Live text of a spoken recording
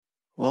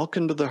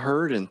Welcome to the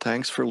herd and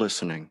thanks for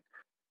listening.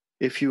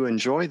 If you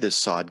enjoy this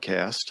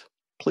sodcast,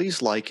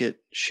 please like it,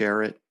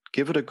 share it,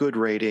 give it a good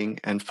rating,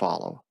 and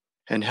follow,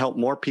 and help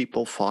more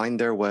people find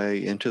their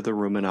way into the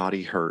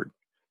Ruminati herd.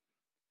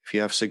 If you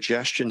have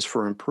suggestions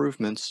for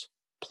improvements,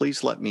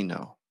 please let me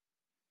know.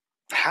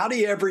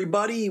 Howdy,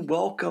 everybody.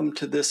 Welcome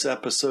to this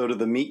episode of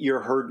the Meet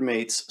Your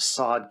Herdmates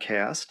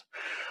sodcast.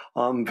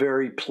 I'm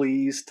very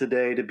pleased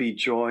today to be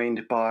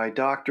joined by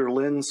Dr.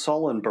 Lynn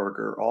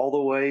Sollenberger, all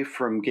the way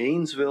from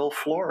Gainesville,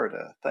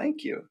 Florida.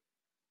 Thank you.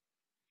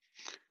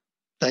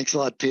 Thanks a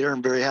lot, Peter.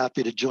 I'm very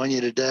happy to join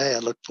you today. I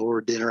look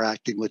forward to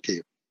interacting with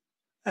you.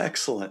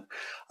 Excellent.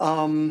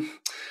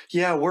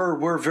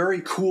 We're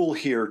very cool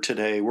here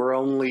today. We're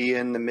only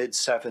in the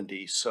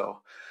mid-70s,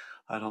 so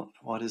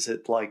what is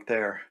it like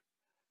there?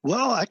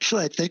 Well,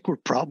 actually, I think we're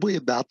probably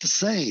about the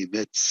same.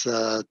 It's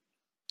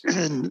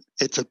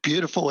a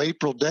beautiful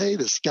April day.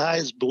 The sky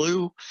is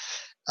blue.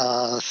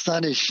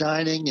 Sun is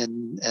shining,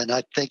 and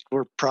I think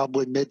we're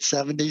probably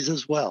mid-70s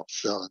as well.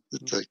 So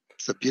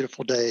it's a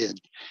beautiful day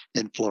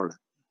in Florida.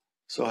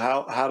 So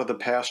how do the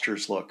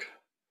pastures look?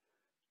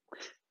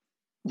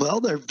 Well,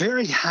 they're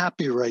very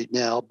happy right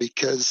now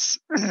because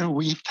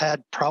we've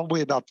had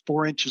probably about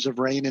 4 inches of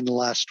rain in the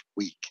last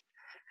week.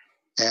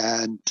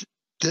 And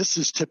this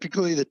is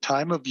typically the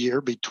time of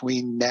year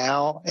between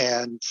now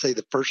and, say,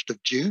 the 1st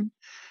of June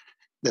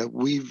that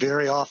we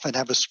very often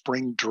have a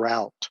spring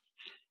drought.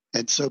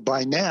 And so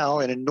by now,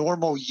 in a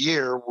normal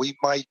year, we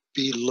might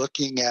be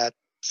looking at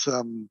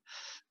some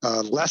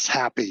less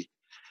happy,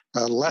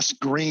 less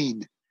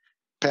green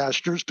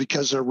pastures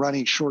because they're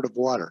running short of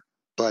water.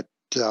 But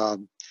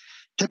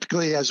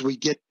typically, as we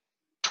get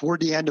toward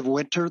the end of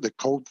winter, the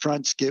cold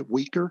fronts get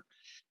weaker.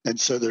 And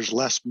so there's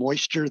less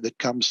moisture that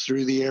comes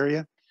through the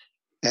area.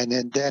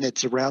 And then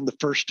it's around the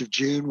 1st of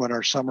June when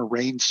our summer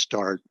rains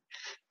start.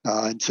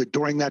 And so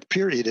during that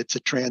period, it's a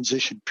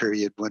transition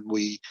period when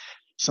we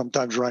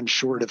sometimes run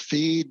short of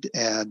feed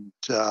and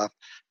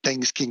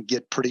things can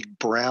get pretty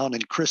brown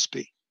and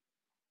crispy.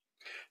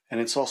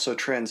 And it's also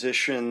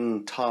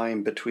transition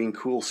time between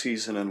cool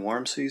season and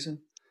warm season?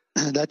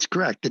 That's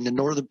correct. In the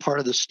northern part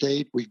of the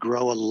state, we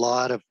grow a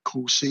lot of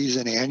cool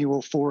season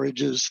annual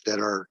forages that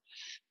are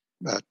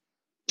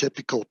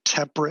typical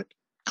temperate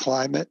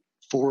climate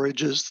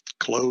forages,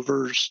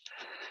 clovers,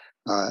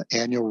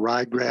 annual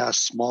ryegrass,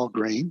 small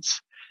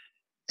grains.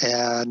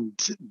 And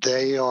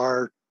they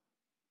are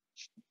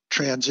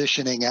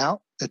transitioning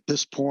out at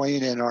this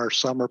point, and our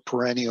summer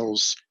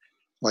perennials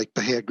like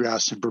Bahia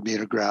grass and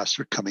Bermuda grass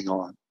are coming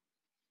on.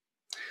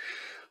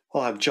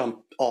 Well, I've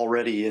jumped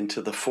already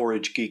into the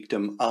forage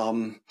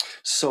geekdom.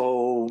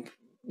 So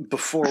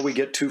before we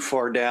get too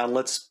far down,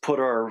 let's put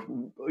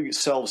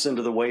ourselves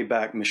into the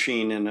Wayback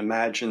Machine and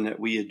imagine that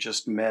we had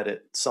just met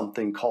at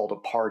something called a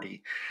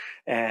party.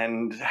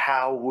 And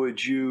how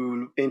would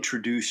you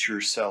introduce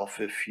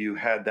yourself if you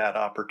had that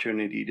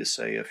opportunity to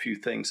say a few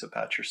things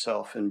about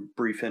yourself in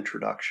brief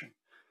introduction?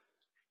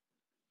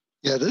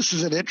 Yeah, this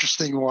is an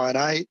interesting one.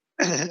 I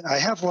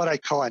have what I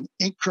call an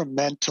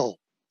incremental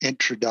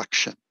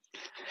introduction.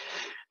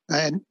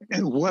 And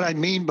what I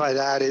mean by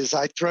that is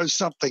I throw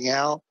something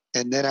out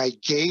and then I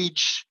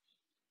gauge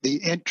the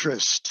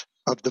interest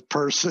of the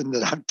person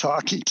that I'm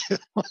talking to.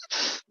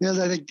 Because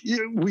I think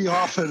we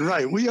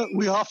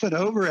often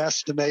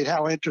overestimate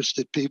how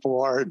interested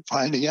people are in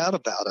finding out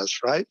about us,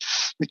 right?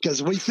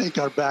 Because we think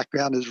our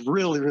background is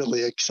really,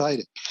 really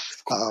exciting.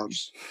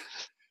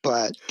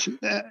 But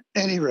at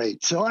any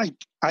rate, so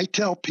I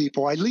tell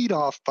people, I lead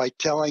off by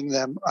telling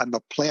them I'm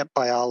a plant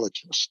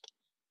biologist.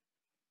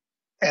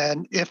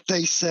 And if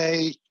they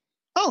say,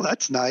 oh,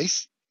 that's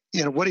nice,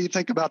 what do you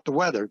think about the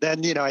weather?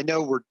 Then, I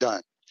know we're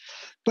done.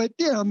 But,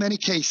 in many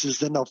cases,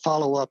 then they'll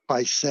follow up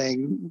by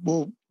saying,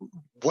 well,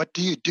 what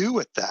do you do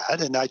with that?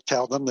 And I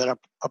tell them that I'm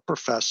a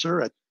professor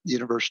at the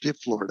University of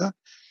Florida.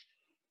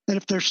 And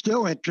if they're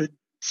still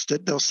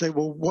interested, they'll say,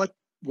 well,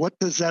 what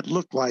does that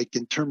look like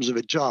in terms of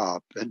a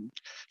job? And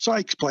so I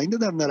explained to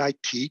them that I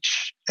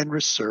teach and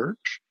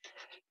research.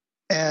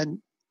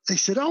 And they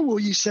said, oh, well,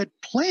 you said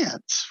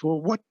plants.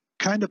 Well, what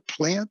kind of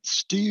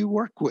plants do you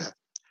work with?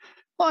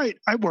 Well,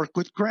 I work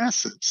with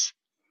grasses.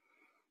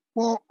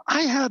 Well,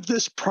 I have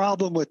this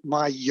problem with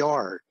my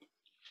yard.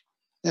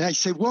 And I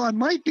say, well, I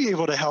might be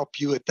able to help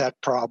you with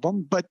that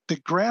problem, but the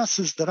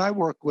grasses that I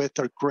work with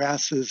are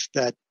grasses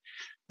that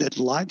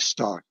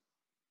livestock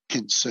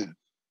consume.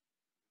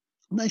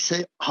 And they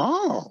say,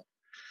 oh,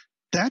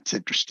 that's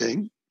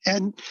interesting.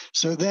 And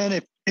so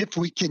then if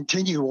we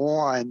continue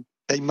on,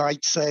 they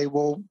might say,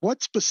 well,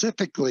 what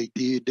specifically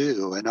do you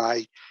do? And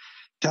I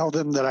tell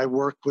them that I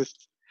work with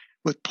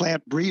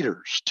plant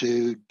breeders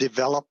to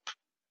develop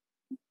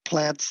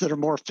plants that are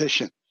more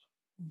efficient,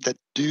 that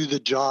do the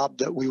job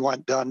that we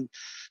want done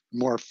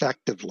more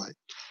effectively,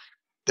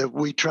 that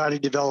we try to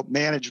develop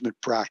management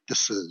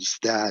practices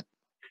that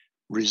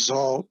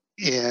result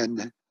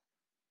in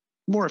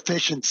more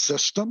efficient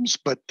systems,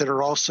 but that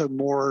are also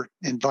more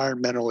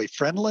environmentally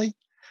friendly.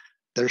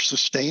 They're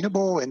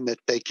sustainable in that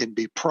they can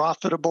be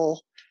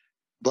profitable,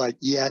 but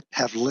yet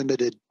have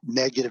limited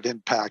negative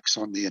impacts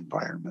on the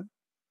environment.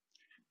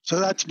 So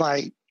that's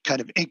my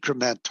kind of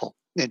incremental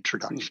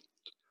introduction.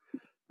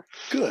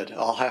 Good.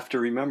 I'll have to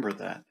remember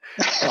that.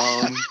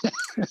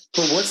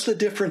 But what's the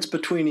difference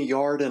between a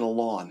yard and a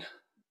lawn?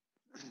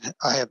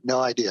 I have no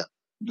idea.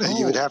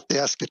 You would have to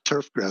ask a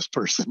turf grass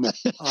person.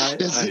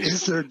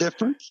 Is there a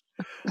difference?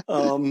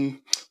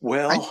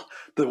 Well,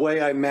 the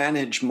way I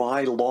manage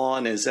my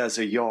lawn is as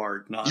a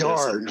yard, not as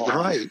a lawn.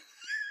 Right.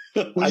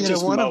 Well, I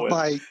just mow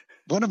it.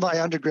 One of my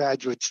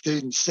undergraduate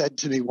students said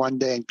to me one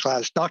day in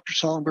class, Dr.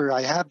 Sollenberger,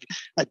 I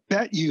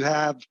bet you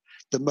have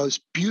the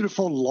most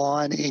beautiful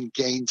lawn in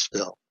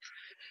Gainesville.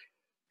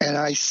 And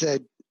I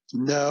said,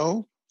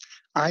 no,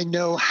 I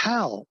know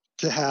how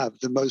to have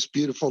the most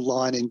beautiful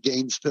lawn in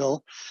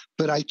Gainesville,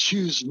 but I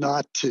choose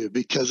not to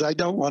because I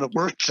don't want to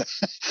work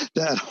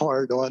that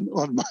hard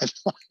on my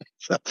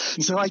lawn.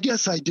 So I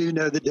guess I do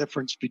know the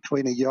difference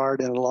between a yard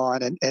and a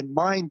lawn, and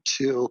mine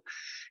too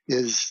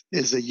is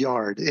a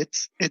yard.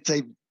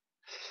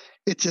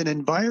 It's an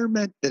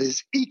environment that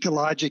is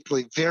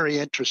ecologically very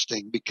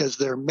interesting because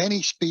there are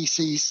many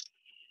species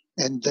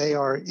and they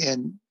are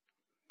in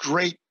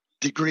great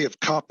degree of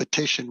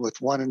competition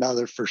with one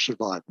another for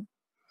survival.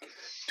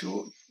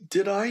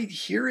 Did I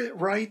hear it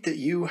right that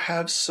you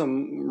have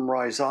some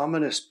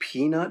rhizomatous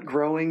peanut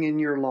growing in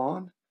your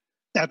lawn?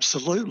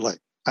 Absolutely.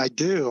 I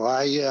do.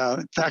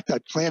 In fact, I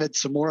planted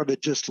some more of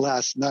it just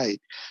last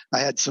night. I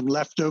had some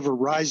leftover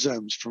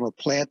rhizomes from a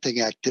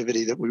planting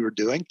activity that we were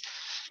doing.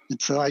 And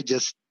so I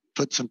just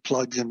put some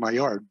plugs in my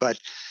yard. But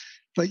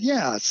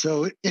yeah,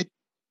 so it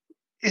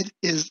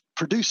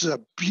produces a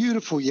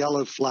beautiful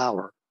yellow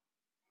flower.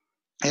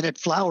 And it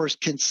flowers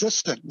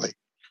consistently,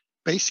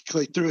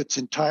 basically through its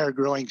entire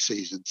growing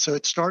season. So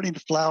it's starting to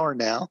flower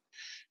now,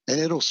 and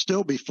it'll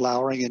still be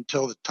flowering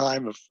until the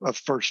time of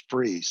first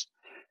freeze.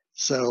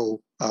 So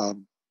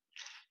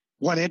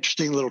one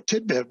interesting little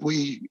tidbit,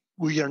 we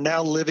are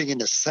now living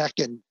in a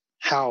second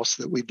house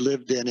that we've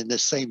lived in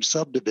this same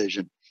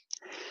subdivision.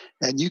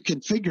 And you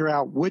can figure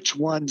out which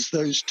ones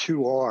those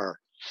two are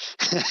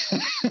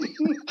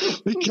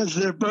because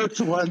they're both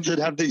the ones that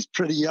have these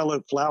pretty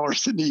yellow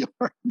flowers in the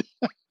yard.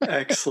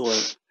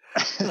 Excellent.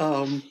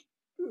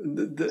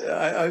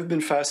 I've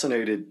been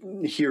fascinated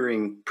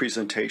hearing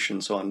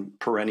presentations on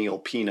perennial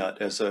peanut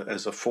as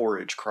a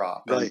forage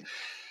crop. Right.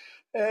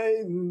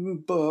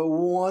 But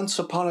once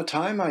upon a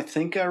time, I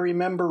think I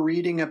remember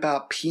reading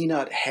about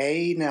peanut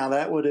hay. Now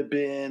that would have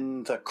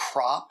been the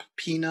crop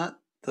peanut,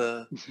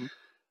 that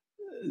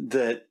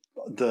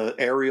the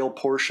aerial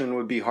portion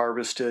would be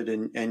harvested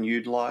and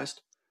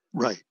utilized.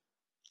 Right.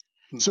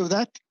 So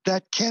that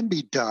can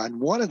be done.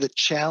 One of the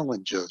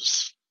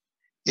challenges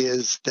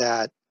is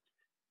that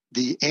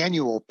the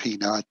annual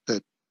peanut,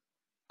 the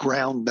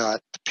ground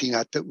nut, the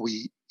peanut that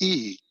we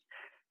eat,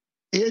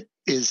 it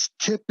is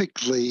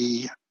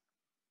typically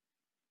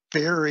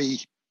very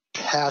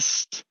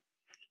pest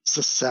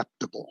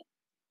susceptible.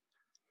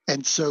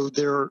 And so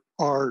there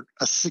are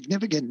a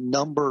significant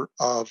number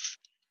of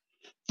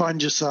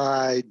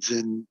fungicides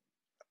and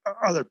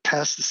other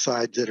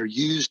pesticides that are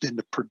used in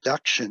the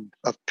production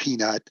of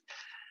peanut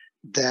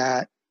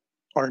that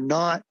are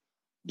not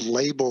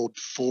labeled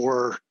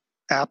for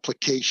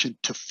application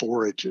to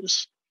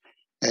forages.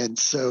 And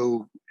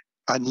so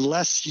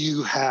unless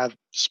you have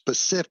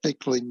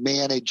specifically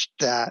managed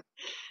that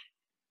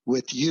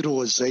with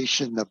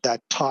utilization of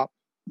that top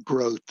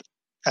growth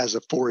as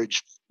a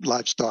forage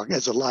livestock,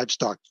 as a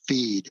livestock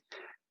feed,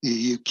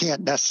 you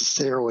can't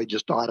necessarily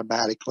just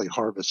automatically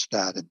harvest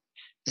that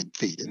and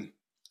feed it.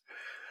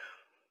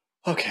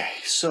 Okay,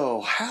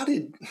 so how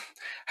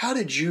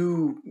did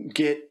you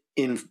get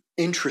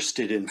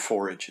interested in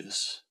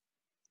forages?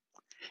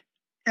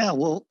 Yeah,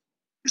 well,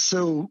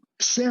 so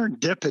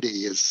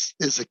serendipity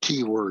is a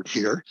key word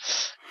here.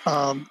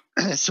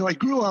 So I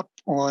grew up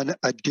on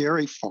a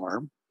dairy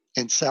farm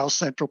in South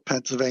Central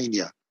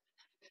Pennsylvania,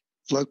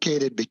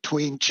 located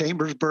between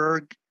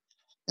Chambersburg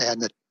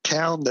and the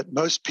town that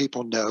most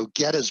people know,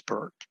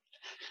 Gettysburg.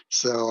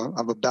 So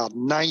I'm about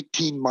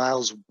 19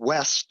 miles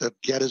west of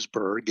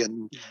Gettysburg,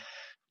 and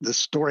the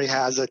story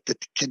has it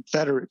that the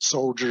Confederate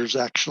soldiers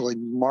actually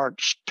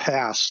marched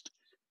past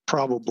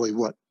probably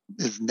what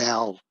is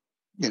now,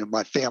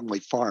 my family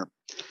farm.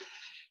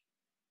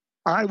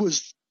 I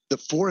was the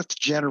fourth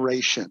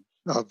generation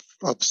of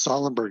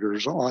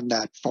Sollenbergers on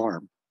that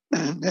farm.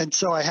 And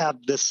so I have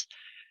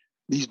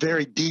these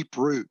very deep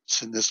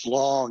roots and this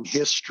long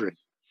history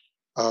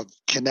of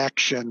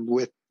connection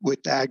with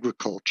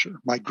agriculture.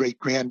 My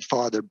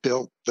great-grandfather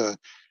built the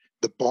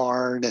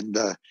barn and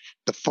the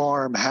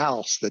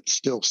farmhouse that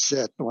still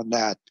sit on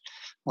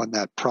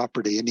that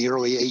property in the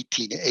early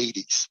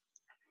 1880s.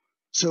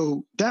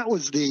 So that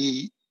was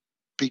the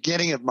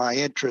beginning of my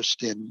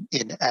interest in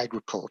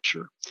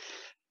agriculture.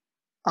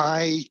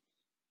 I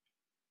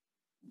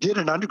did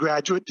an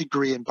undergraduate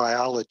degree in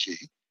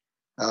biology,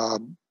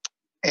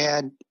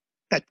 and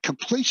at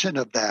completion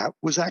of that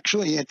was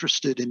actually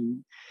interested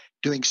in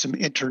doing some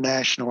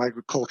international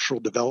agricultural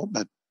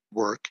development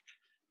work,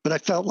 but I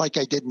felt like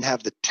I didn't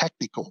have the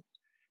technical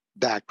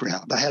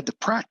background. I had the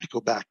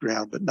practical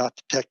background, but not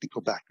the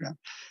technical background.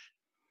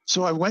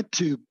 So I went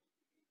to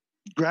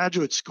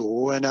graduate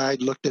school, and I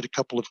looked at a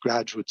couple of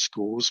graduate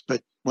schools,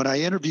 but when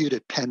I interviewed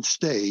at Penn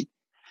State,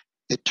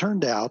 it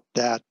turned out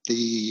that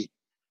the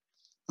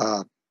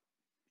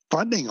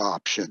funding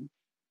option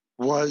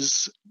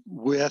was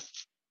with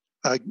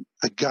a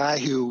guy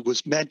who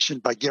was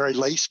mentioned by Gary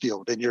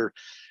Lacefield in your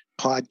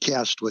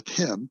podcast with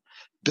him,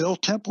 Bill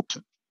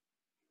Templeton.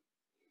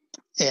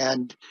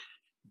 And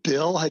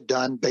Bill had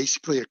done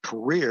basically a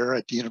career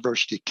at the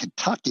University of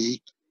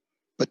Kentucky,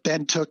 but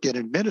then took an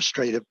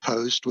administrative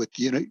post with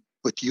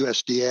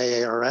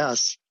USDA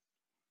ARS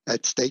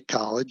at State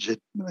College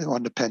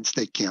on the Penn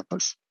State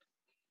campus.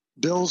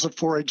 Bill's a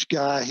forage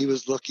guy. He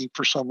was looking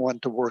for someone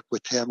to work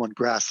with him on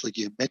grass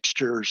legume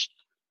mixtures.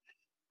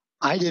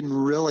 I didn't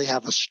really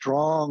have a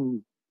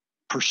strong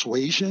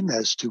persuasion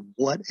as to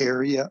what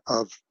area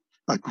of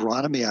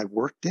agronomy I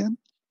worked in.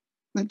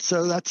 And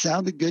so that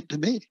sounded good to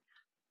me.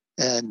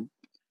 And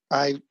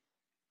I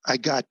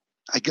got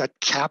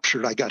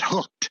captured, I got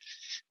hooked.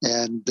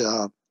 And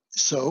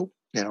so,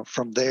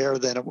 from there,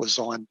 then it was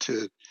on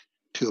to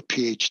a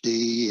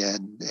PhD,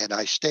 and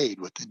I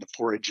stayed within the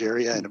forage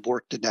area and have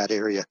worked in that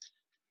area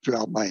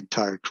throughout my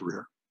entire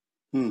career.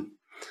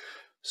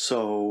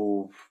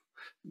 So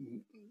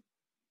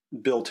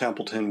Bill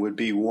Templeton would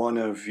be one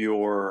of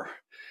your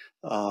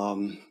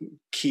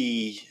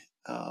key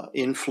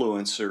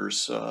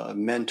influencers,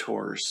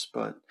 mentors,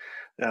 but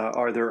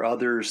are there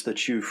others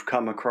that you've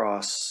come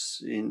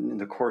across in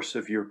the course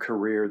of your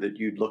career that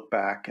you'd look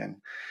back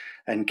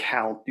and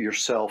count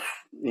yourself,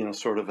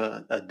 sort of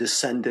a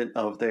descendant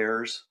of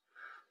theirs?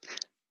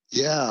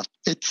 Yeah,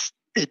 it's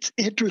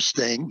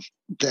interesting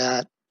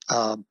that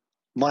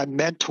my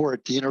mentor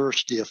at the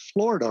University of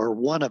Florida, or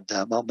one of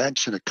them, I'll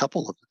mention a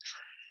couple of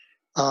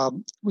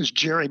them, was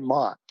Jerry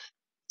Mott.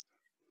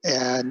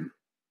 And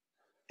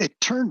it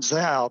turns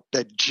out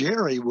that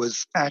Jerry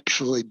was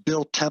actually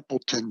Bill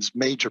Templeton's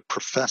major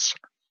professor.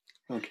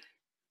 Okay.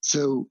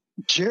 So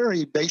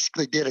Jerry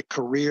basically did a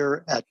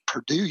career at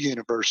Purdue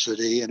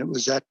University, and it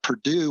was at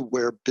Purdue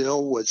where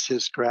Bill was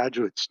his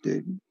graduate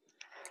student.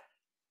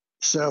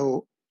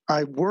 So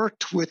I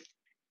worked with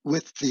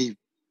the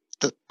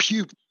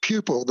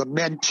pupil, the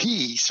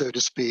mentee, so to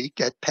speak,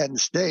 at Penn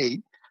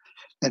State.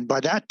 And by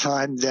that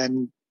time,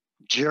 then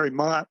Jerry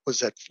Mott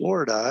was at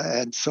Florida.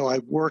 And so I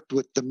worked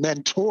with the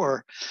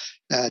mentor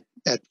at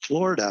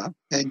Florida.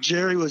 And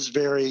Jerry was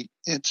very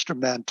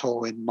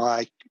instrumental in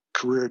my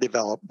career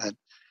development.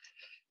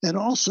 And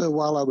also,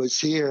 while I was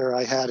here,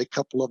 I had a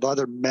couple of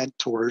other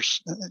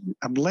mentors.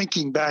 I'm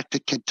linking back to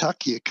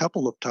Kentucky a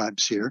couple of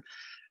times here.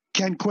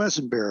 Ken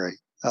Quisenberry,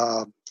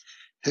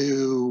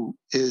 who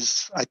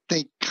is, I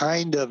think,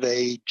 kind of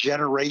a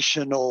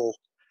generational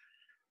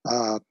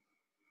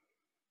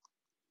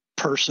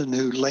person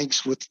who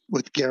links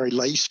with Gary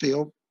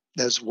Lacefield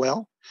as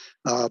well.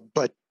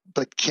 But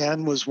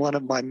Ken was one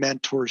of my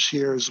mentors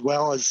here, as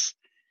well as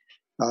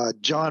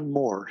John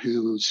Moore,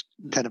 who's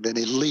kind of an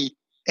elite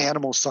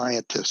animal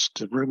scientist,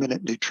 a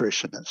ruminant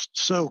nutritionist.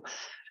 So,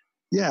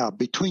 yeah,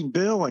 between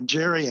Bill and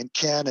Jerry and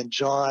Ken and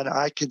John,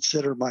 I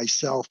consider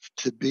myself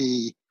to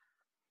be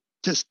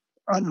just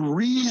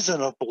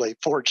unreasonably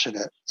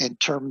fortunate in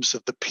terms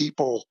of the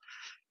people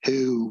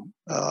who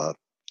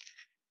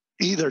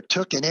either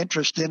took an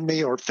interest in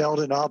me or felt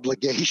an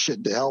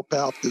obligation to help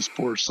out this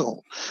poor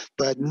soul.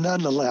 But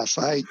nonetheless,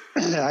 I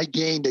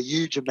gained a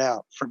huge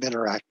amount from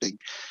interacting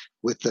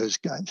with those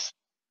guys.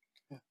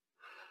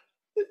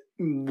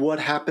 What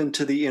happened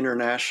to the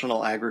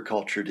international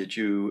agriculture? Did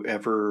you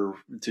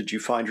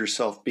find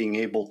yourself being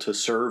able to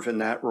serve in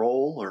that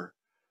role, or?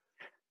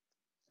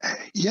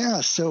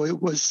 Yeah, so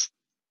it was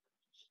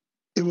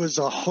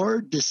a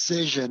hard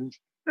decision.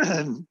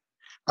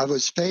 I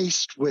was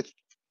faced with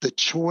the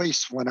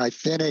choice when I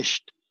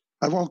finished.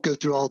 I won't go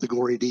through all the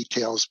gory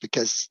details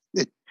because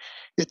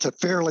it's a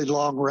fairly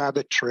long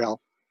rabbit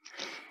trail.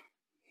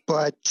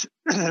 But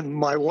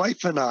my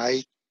wife and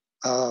I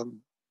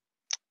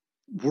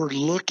were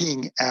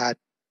looking at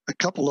a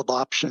couple of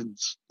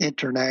options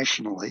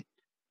internationally.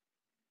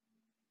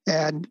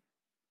 And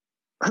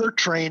her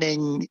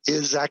training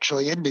is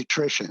actually in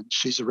nutrition.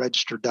 She's a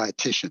registered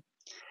dietitian.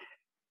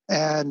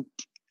 And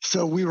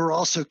so we were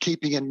also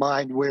keeping in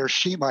mind where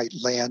she might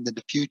land in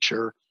the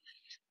future.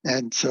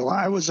 And so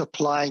I was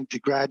applying to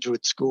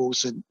graduate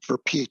schools and for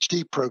a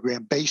PhD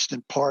program based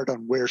in part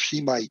on where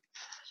she might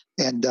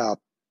end up.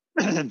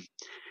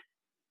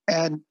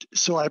 And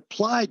so I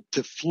applied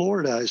to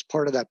Florida as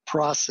part of that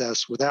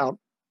process without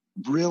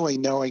really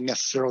knowing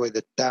necessarily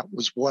that that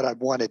was what I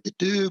wanted to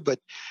do, but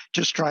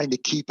just trying to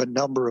keep a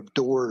number of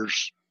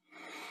doors,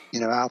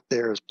 out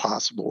there as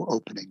possible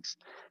openings.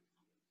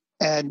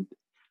 And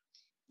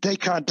they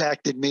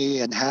contacted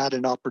me and had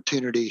an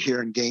opportunity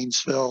here in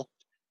Gainesville.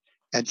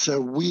 And so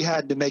we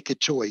had to make a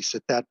choice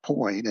at that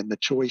point. And the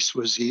choice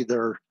was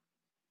either,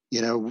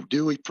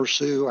 do we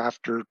pursue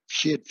after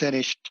she had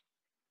finished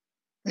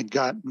and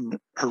gotten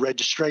her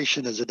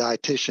registration as a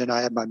dietitian?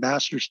 I had my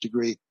master's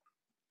degree,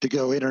 to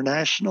go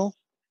international,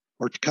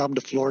 or to come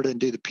to Florida and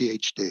do the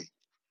PhD.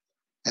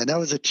 And that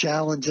was a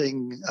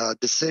challenging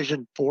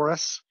decision for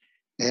us.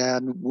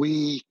 And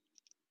we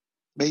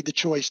made the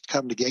choice to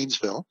come to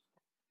Gainesville.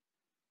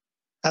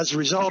 As a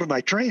result of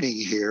my training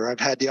here, I've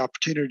had the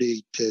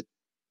opportunity to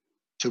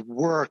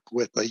work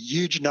with a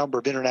huge number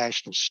of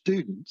international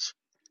students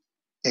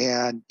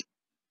and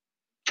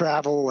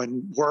travel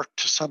and work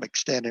to some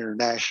extent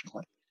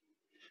internationally.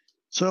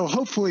 So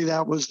hopefully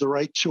that was the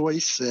right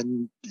choice,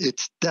 and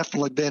it's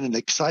definitely been an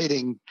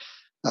exciting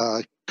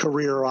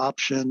career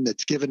option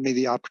that's given me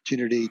the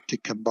opportunity to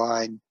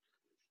combine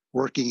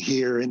working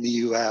here in the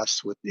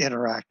U.S. with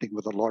interacting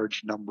with a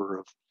large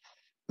number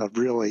of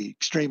really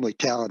extremely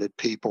talented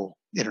people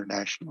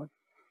internationally.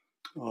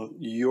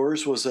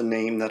 Yours was a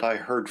name that I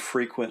heard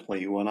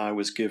frequently when I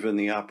was given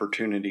the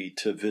opportunity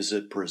to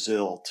visit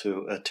Brazil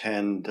to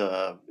attend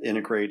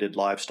Integrated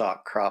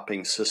Livestock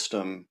Cropping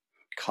System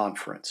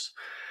conference.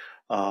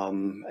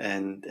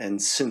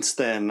 And since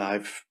then,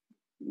 I've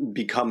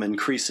become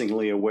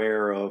increasingly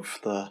aware of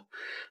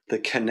the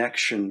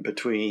connection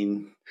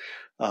between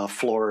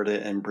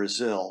Florida and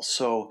Brazil.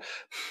 So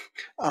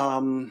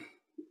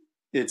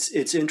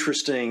it's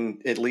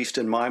interesting, at least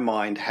in my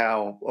mind,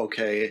 how,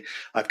 okay,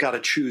 I've got to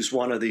choose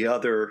one or the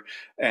other,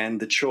 and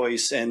the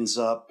choice ends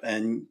up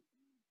and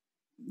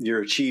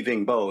you're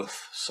achieving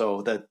both.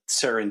 So that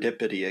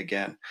serendipity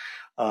again.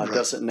 Right.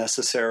 Doesn't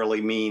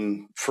necessarily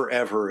mean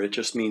forever. It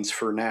just means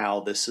for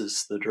now, this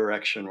is the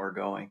direction we're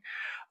going.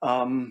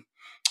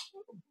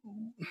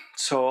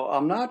 So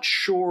I'm not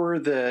sure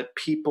that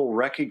people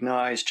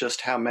recognize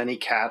just how many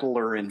cattle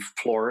are in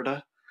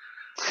Florida.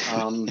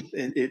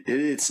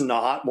 It's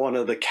not one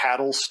of the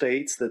cattle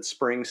states that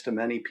springs to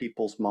many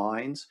people's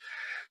minds.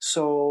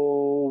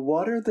 So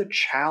what are the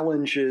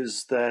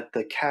challenges that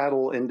the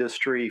cattle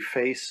industry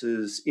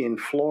faces in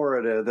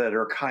Florida that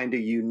are kind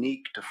of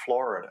unique to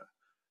Florida?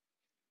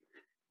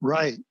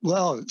 Right.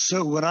 Well,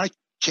 so when I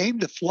came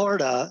to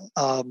Florida,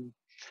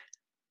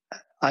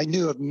 I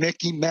knew of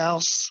Mickey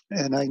Mouse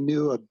and I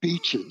knew of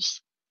beaches.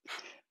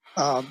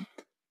 No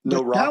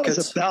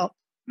rockets? That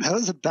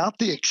was about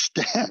the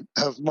extent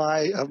of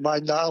my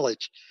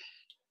knowledge.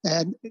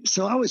 And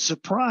so I was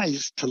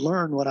surprised to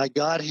learn when I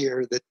got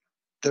here that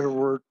there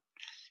were,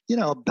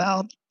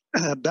 about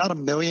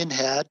 1 million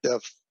head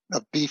of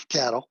beef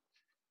cattle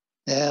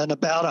and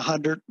about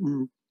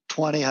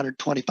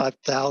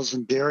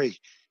 125,000 dairy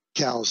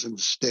cows in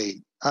the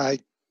state. I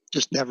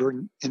just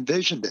never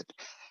envisioned it.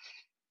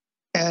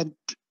 And,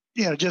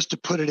 just to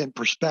put it in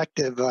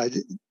perspective,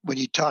 when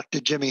you talk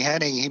to Jimmy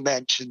Henning, he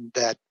mentioned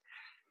that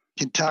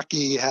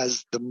Kentucky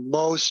has the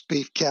most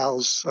beef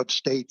cows of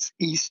states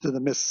east of the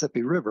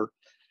Mississippi River.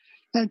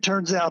 And it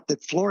turns out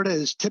that Florida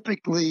is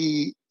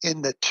typically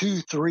in the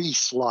 2-3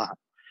 slot.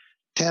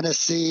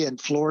 Tennessee and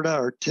Florida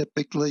are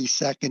typically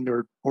second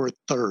or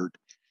third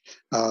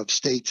of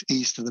states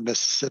east of the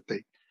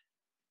Mississippi.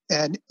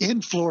 And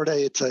in Florida,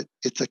 it's a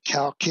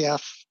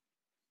cow-calf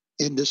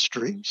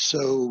industry.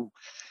 So,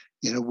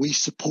 we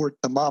support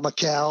the mama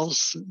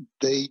cows.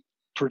 They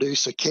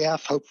produce a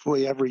calf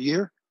hopefully every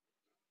year.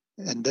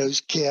 And those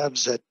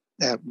calves at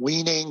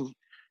weaning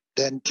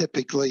then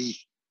typically,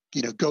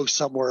 go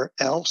somewhere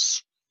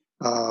else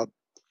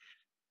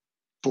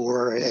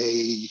for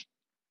a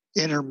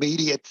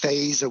intermediate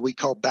phase that we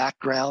call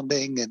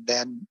backgrounding, and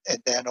then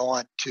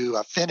on to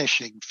a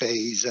finishing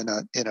phase in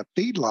a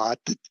feedlot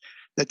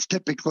that's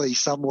typically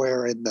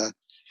somewhere in the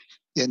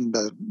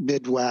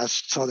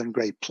Midwest, Southern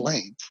Great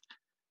Plains.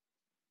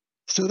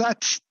 So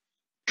that's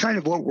kind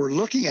of what we're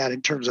looking at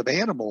in terms of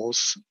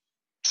animals.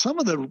 Some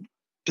of the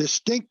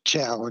distinct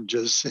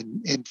challenges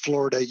in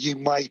Florida you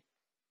might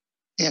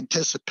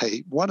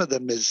anticipate. One of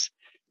them is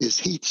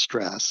heat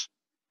stress.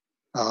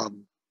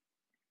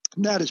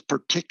 That is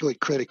particularly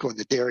critical in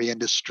the dairy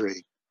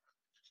industry.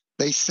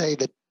 They say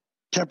that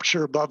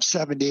temperature above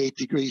 78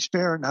 degrees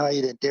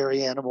Fahrenheit and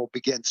dairy animal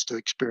begins to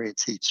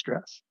experience heat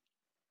stress.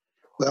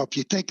 Well, if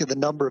you think of the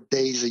number of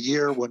days a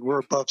year when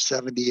we're above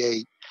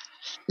 78,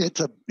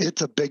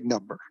 it's a big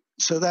number.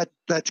 So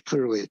that's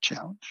clearly a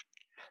challenge.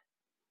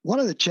 One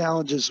of the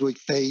challenges we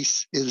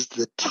face is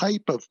the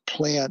type of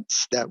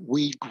plants that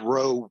we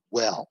grow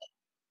well.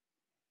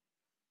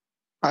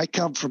 I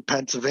come from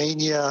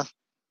Pennsylvania,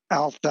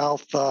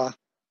 alfalfa,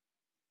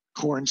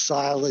 corn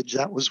silage.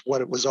 That was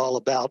what it was all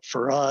about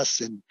for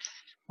us and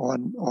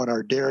on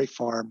our dairy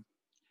farm.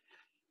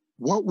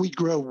 What we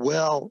grow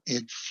well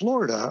in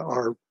Florida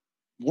are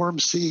warm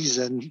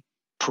season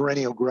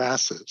perennial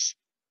grasses.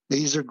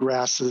 These are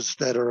grasses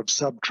that are of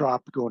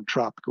subtropical and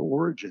tropical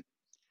origin.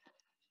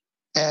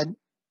 And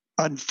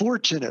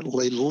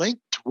unfortunately,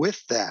 linked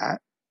with that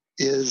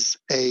is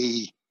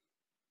a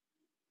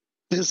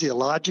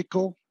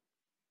physiological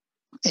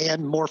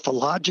and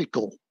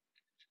morphological,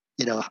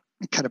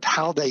 kind of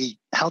how they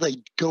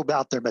go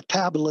about their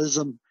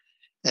metabolism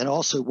and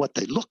also what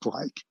they look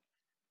like,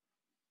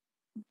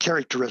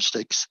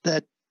 characteristics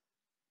that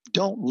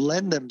don't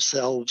lend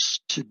themselves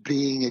to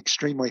being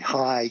extremely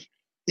high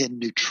in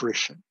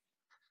nutrition.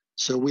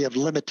 So we have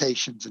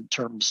limitations in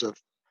terms of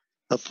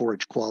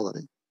forage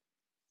quality.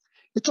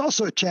 It's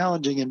also a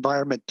challenging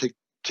environment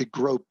to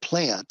grow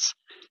plants.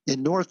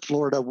 In North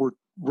Florida, we're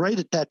right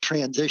at that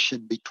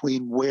transition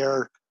between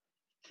where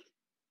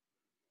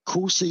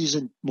cool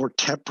season, more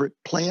temperate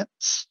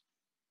plants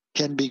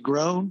can be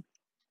grown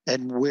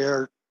and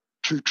where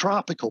true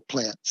tropical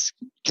plants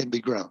can be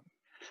grown.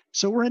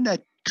 So we're in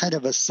that kind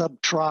of a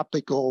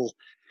subtropical,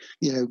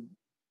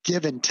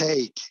 give and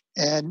take.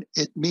 And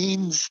it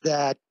means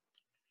that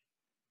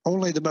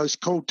only the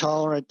most cold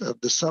tolerant of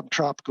the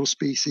subtropical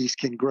species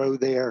can grow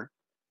there.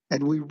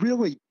 And we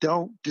really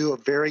don't do a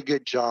very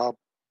good job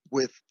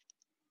with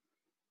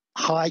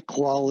high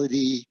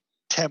quality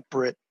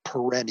temperate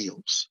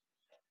perennials.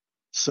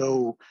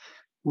 So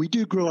we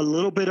do grow a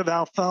little bit of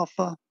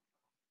alfalfa,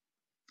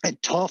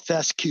 and tall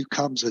fescue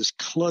comes as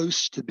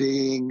close to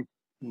being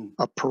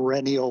a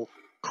perennial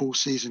cool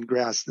season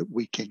grass that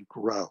we can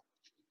grow.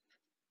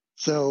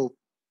 So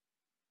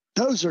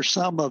those are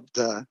some of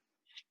the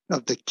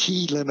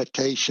key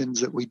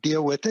limitations that we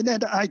deal with. And then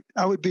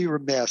I would be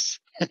remiss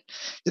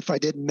if I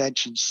didn't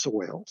mention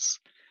soils.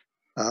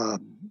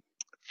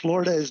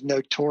 Florida is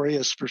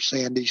notorious for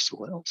sandy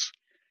soils.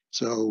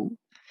 So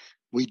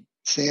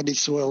sandy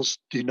soils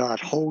do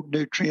not hold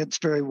nutrients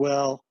very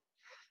well.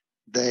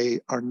 They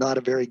are not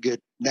a very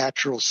good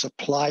natural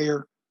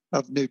supplier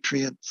of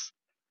nutrients.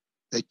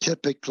 They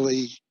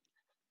typically,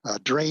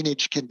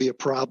 drainage can be a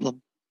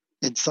problem.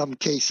 In some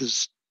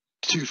cases,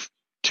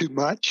 too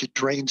much. It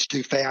drains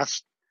too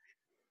fast.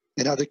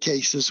 In other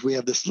cases, we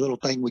have this little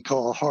thing we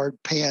call a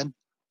hard pan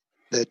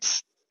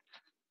that's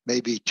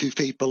maybe 2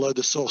 feet below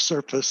the soil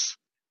surface.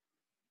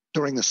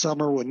 During the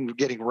summer, when we're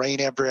getting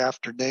rain every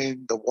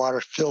afternoon, the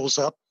water fills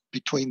up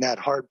between that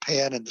hard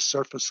pan and the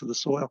surface of the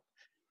soil.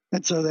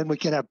 And so then we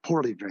can have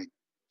poorly drained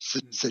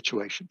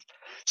situations.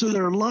 So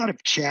there are a lot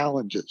of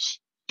challenges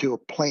to a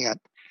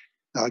plant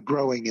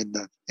growing in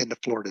the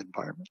Florida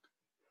environment.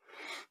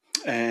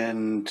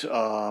 And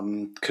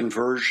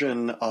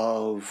conversion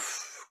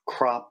of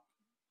crop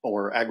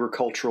or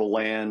agricultural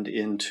land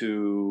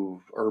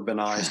into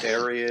urbanized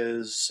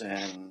areas,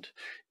 and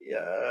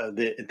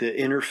the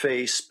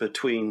interface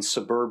between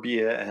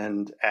suburbia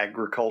and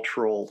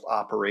agricultural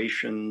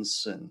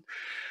operations. And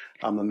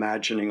I'm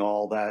imagining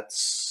all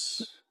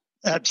that's...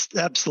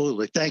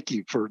 Absolutely. Thank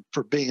you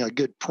for being a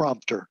good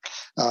prompter.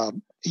 I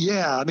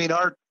mean,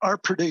 our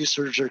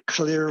producers are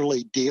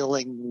clearly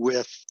dealing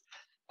with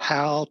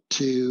how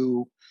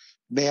to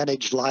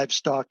manage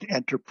livestock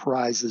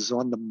enterprises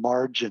on the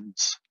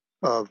margins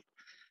of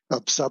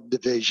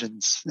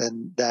subdivisions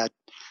and that,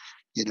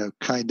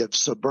 kind of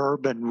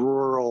suburban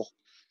rural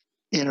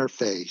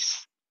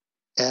interface.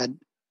 And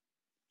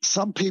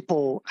some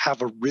people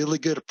have a really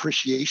good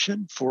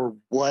appreciation for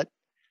what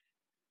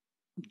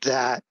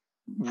that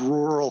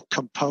rural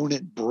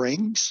component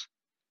brings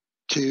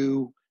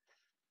to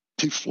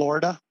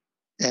Florida,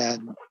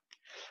 and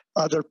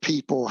other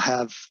people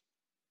have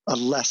a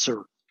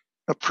lesser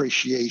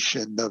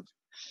appreciation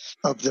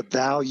of the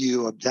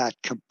value of that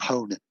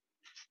component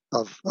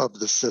of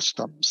the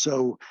system.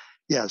 So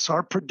yes,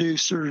 our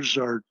producers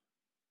are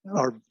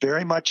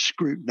very much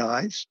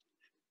scrutinized.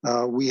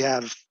 We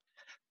have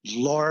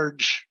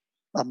large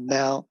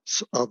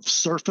amounts of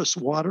surface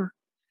water.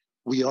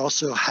 We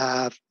also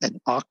have an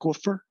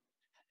aquifer.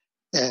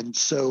 And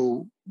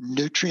so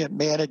nutrient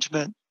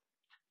management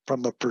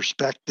from a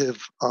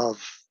perspective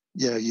of,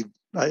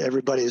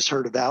 everybody has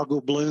heard of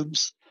algal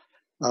blooms.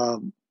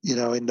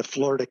 In the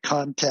Florida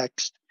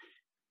context,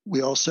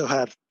 we also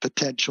have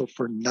potential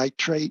for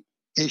nitrate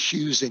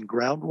issues in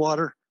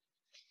groundwater.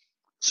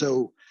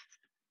 So,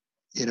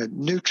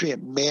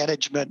 nutrient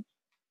management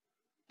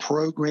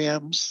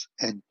programs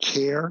and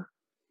care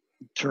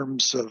in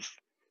terms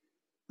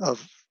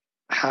of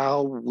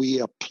how we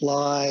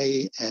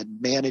apply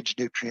and manage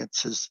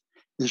nutrients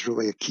is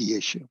really a key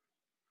issue.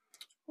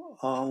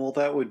 Well,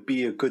 that would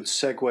be a good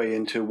segue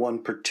into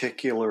one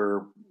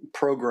particular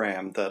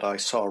program that I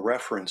saw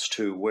reference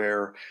to,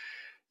 where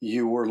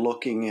you were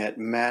looking at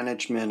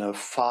management of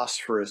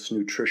phosphorus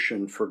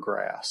nutrition for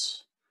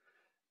grass,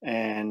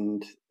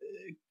 and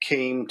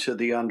came to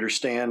the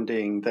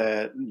understanding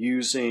that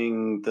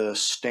using the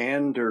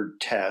standard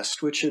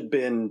test, which had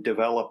been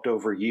developed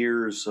over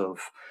years of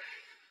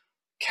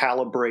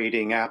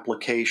calibrating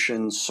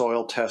applications,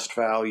 soil test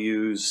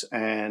values,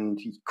 and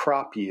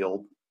crop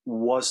yield,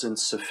 wasn't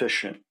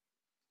sufficient.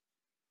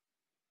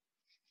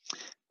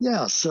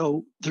 Yeah,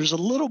 so there's a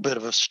little bit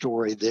of a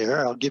story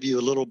there. I'll give you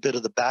a little bit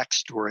of the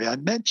backstory. I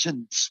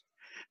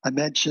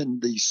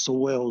mentioned the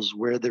soils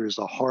where there's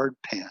a hard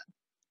pan.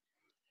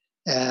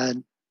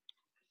 And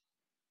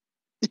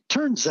it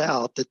turns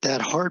out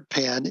that hard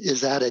pan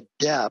is at a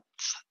depth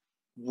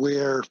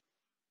where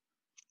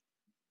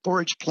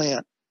forage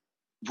plant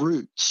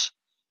roots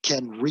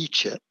can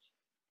reach it,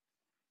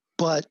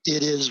 but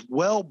it is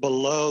well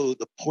below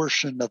the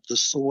portion of the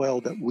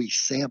soil that we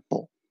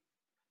sample.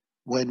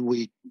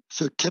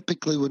 So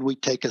typically when we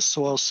take a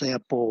soil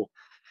sample,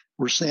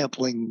 we're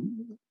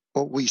sampling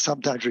what we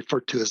sometimes refer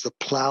to as the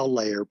plow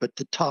layer, but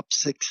the top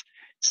 6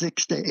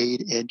 to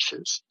 8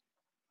 inches.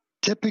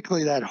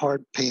 Typically that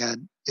hard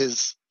pan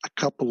is a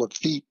couple of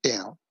feet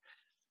down.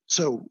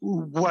 So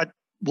what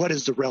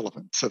is the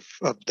relevance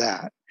of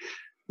that?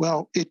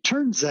 Well, it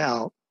turns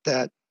out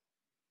that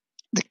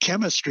the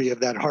chemistry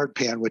of that hard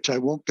pan, which I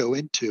won't go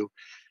into,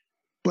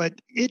 but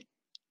it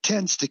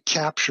tends to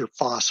capture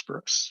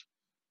phosphorus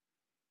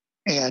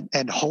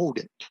and hold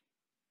it.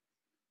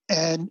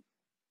 And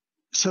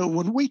so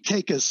when we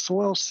take a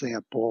soil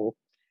sample,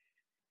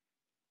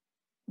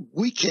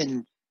 we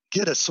can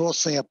get a soil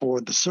sample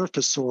in the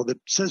surface soil that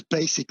says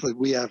basically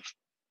we have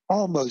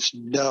almost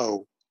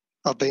no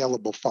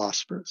available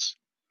phosphorus,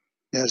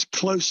 as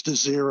close to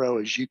zero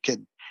as you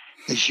can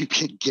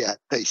get,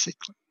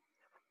 basically.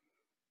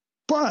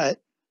 But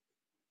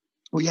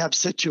we have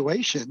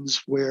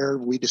situations where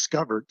we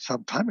discovered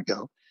some time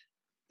ago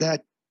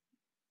that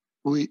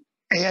we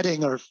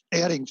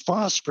adding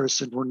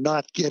phosphorus and we're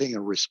not getting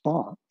a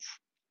response.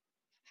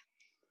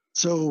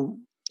 So,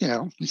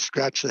 you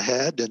scratch the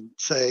head and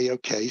say,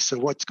 okay, so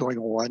what's going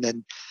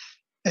on?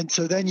 And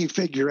so then you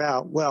figure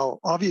out, well,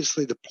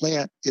 obviously the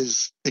plant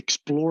is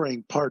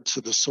exploring parts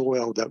of the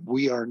soil that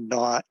we are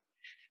not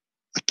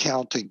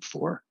accounting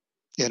for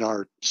in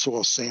our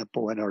soil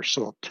sample and our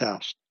soil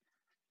test.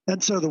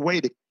 And so the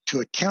way to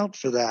account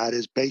for that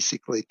is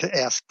basically to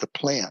ask the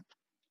plant,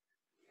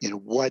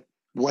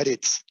 what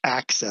it's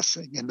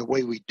accessing. And the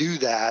way we do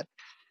that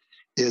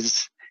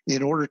is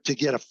in order to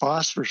get a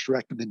phosphorus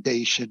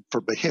recommendation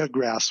for Bahia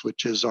grass,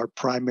 which is our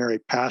primary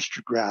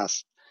pasture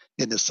grass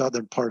in the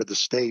southern part of the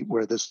state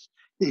where this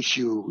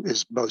issue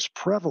is most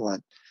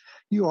prevalent,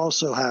 you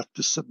also have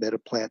to submit a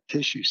plant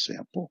tissue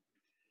sample.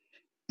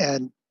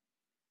 And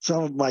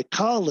some of my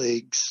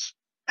colleagues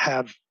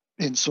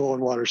in soil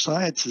and water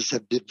sciences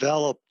have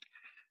developed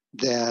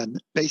then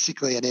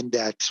basically an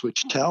index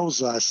which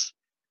tells us,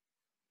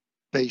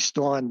 based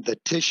on the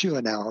tissue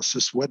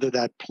analysis, whether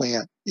that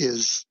plant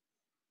is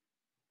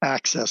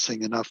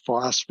accessing enough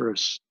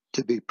phosphorus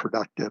to be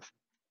productive.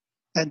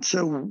 And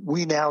so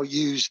we now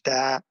use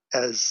that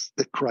as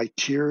the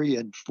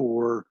criterion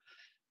for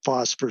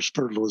phosphorus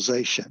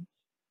fertilization.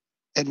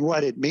 And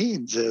what it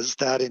means is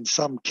that in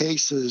some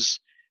cases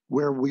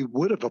where we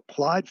would have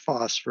applied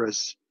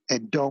phosphorus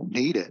and don't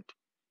need it,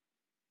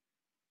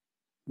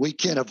 we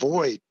can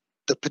avoid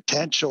the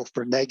potential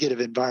for negative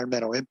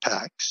environmental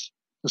impacts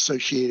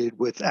associated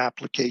with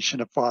application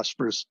of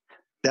phosphorus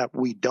that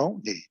we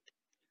don't need.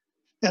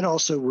 And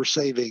also we're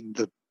saving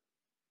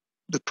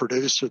the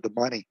producer the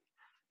money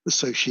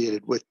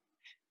associated with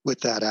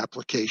that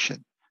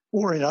application.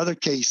 Or in other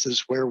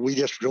cases where we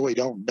just really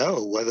don't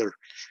know whether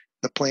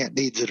the plant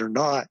needs it or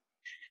not,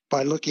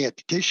 by looking at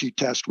the tissue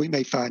test, we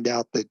may find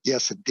out that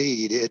yes,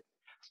 indeed, it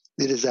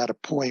is at a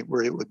point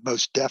where it would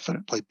most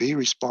definitely be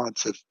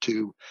responsive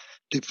to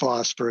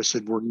phosphorus,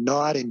 and we're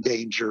not in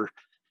danger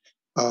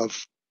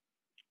of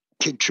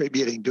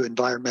contributing to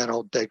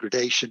environmental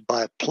degradation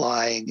by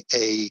applying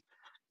a,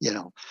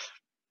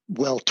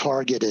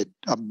 well-targeted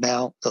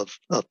amount of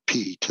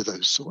P to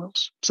those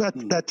soils. So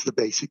that's the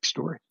basic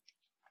story.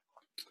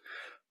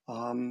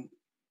 And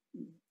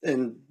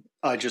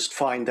I just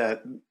find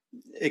that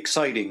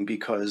exciting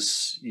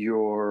because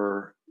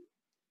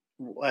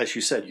as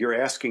you said, you're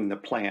asking the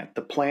plant.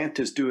 The plant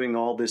is doing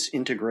all this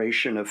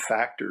integration of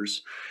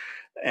factors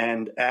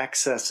and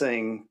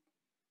accessing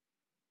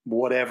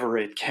whatever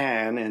it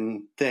can,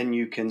 and then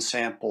you can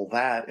sample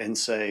that and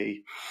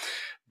say,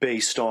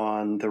 based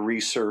on the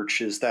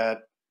research, is that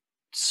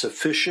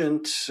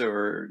sufficient?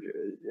 Or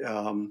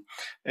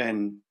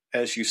and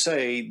as you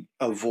say,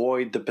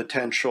 avoid the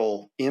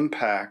potential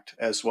impact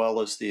as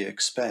well as the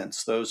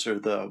expense. Those are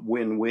the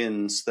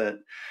win-wins that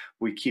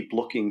we keep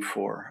looking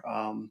for.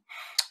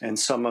 And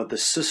some of the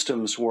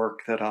systems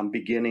work that I'm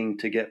beginning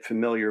to get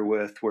familiar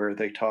with, where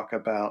they talk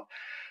about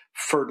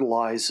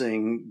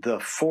fertilizing the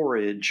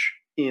forage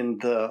in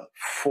the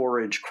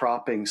forage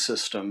cropping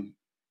system.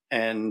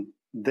 And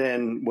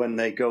then when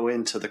they go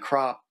into the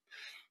crop,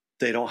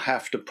 they don't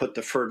have to put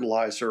the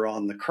fertilizer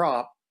on the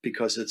crop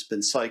because it's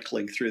been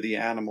cycling through the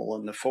animal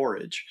and the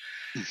forage.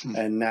 Mm-hmm.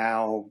 And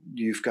now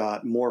you've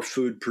got more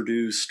food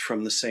produced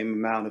from the same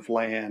amount of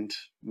land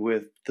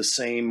with the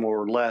same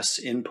or less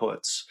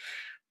inputs,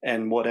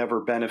 and whatever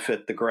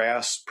benefit the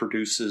grass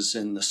produces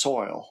in the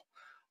soil.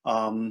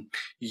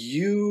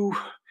 You,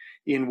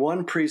 in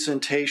one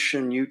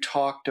presentation, you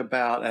talked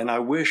about, and I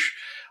wish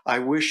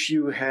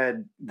you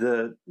had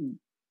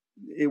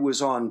it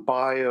was on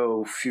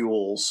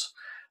biofuels.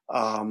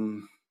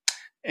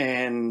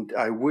 And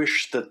I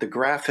wish that the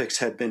graphics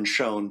had been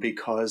shown,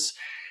 because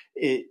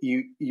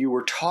you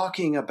were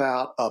talking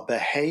about a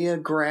Bahia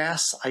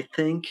grass, I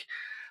think.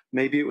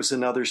 Maybe it was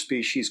another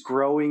species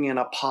growing in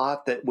a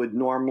pot that would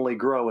normally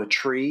grow a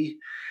tree.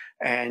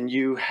 And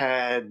you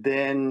had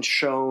then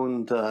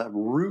shown the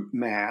root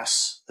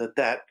mass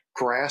that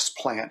grass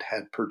plant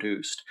had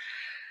produced.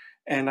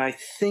 And I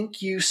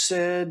think you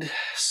said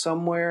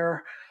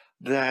somewhere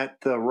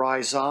that the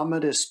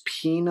rhizomatous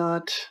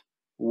peanut,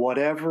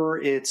 whatever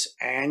its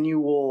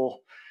annual,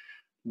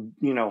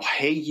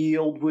 hay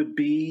yield would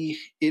be,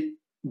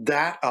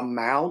 that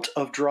amount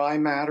of dry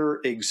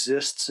matter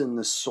exists in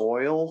the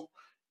soil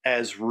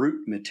as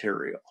root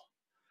material.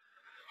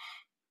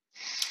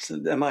 So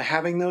am I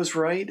having those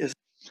right?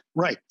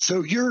 Right.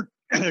 So your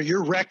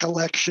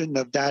recollection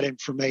of that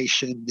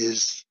information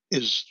is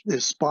is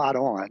spot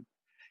on.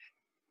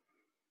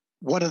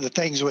 One of the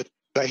things with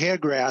Bahia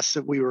grass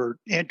that we were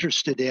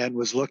interested in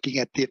was looking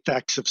at the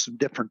effects of some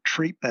different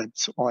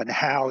treatments on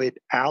how it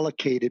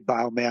allocated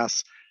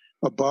biomass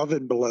above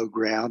and below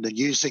ground, and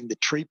using the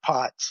tree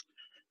pots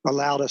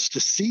allowed us to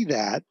see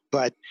that.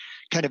 But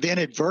kind of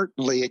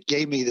inadvertently, it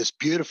gave me this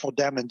beautiful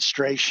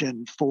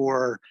demonstration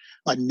for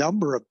a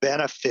number of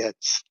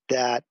benefits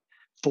that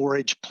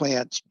forage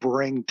plants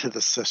bring to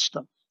the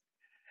system.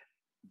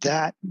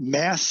 That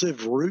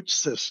massive root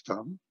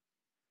system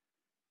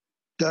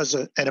does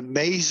an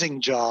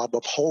amazing job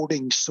of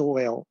holding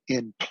soil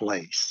in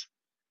place.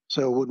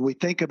 So when we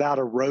think about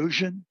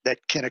erosion that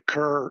can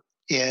occur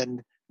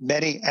in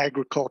many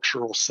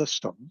agricultural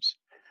systems,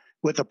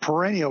 with a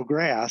perennial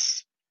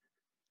grass,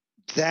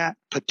 that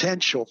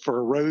potential for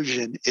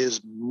erosion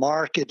is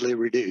markedly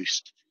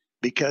reduced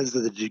because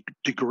of the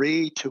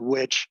degree to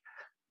which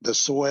the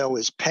soil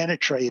is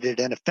penetrated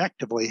and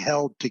effectively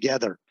held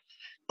together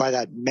by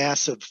that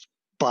massive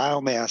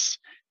biomass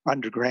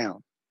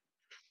underground.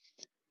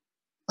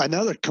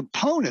 Another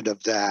component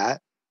of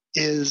that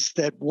is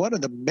that one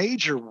of the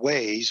major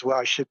ways, well,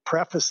 I should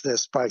preface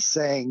this by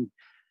saying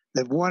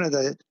that one of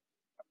the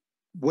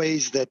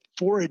ways that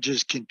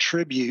forages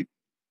contribute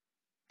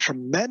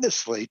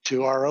tremendously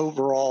to our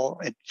overall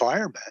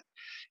environment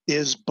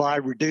is by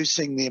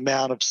reducing the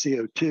amount of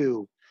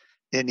CO2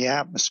 in the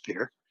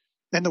atmosphere.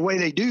 And the way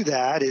they do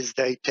that is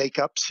they take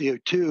up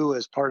CO2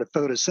 as part of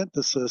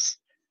photosynthesis,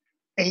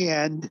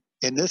 and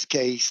in this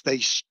case,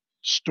 they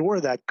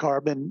store that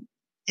carbon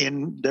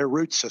in their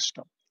root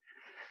system.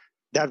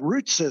 That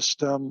root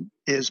system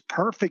is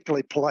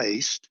perfectly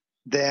placed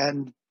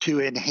then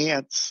to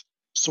enhance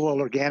soil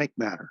organic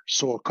matter,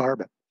 soil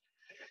carbon.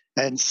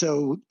 And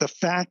so the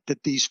fact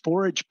that these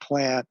forage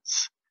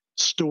plants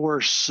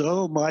store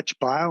so much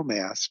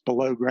biomass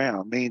below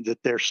ground means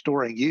that they're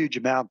storing huge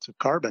amounts of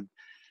carbon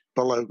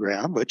below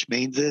ground, which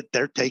means that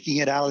they're taking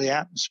it out of the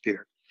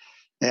atmosphere.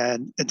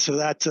 And so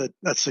that's a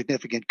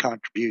significant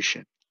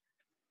contribution.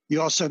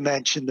 You also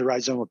mentioned the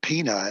rhizoma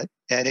peanut,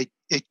 and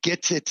it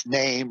gets its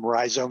name,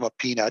 rhizoma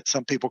peanut.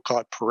 Some people call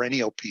it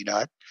perennial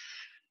peanut.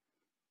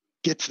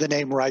 Gets the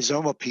name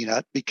rhizoma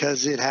peanut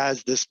because it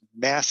has this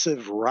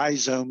massive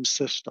rhizome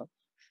system.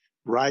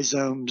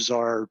 Rhizomes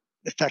are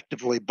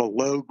effectively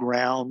below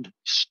ground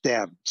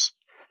stems.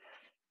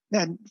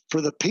 And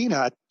for the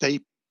peanut,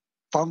 they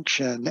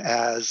function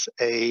as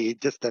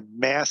just a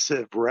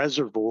massive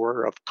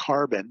reservoir of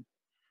carbon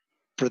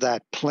for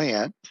that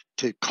plant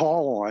to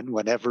call on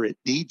whenever it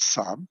needs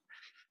some,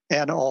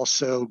 and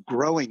also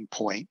growing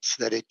points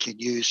that it can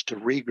use to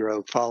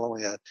regrow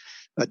following a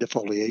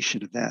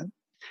defoliation event.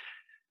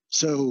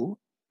 So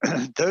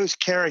those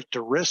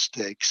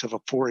characteristics of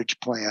a forage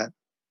plant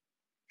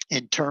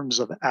in terms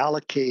of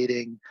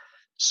allocating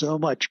so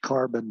much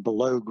carbon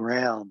below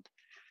ground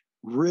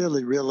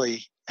really,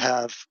 really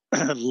have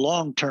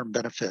long-term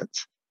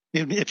benefits.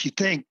 If you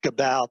think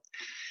about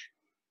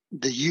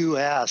the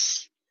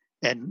U.S.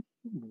 and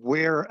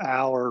where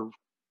our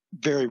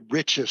very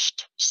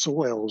richest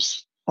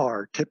soils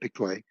are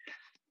typically,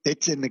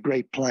 it's in the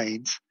Great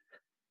Plains,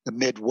 the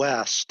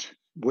Midwest,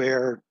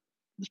 where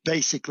it's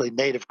basically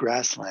native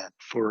grassland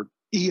for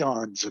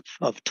eons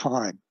of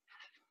time.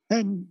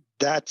 And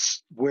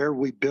that's where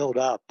we build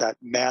up that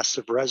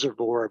massive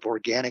reservoir of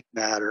organic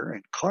matter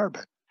and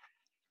carbon.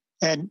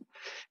 And,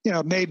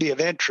 it may be of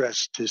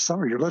interest to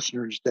some of your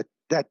listeners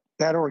that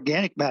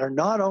organic matter,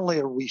 not only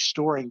are we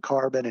storing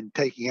carbon and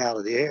taking out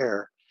of the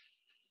air,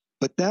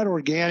 but that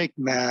organic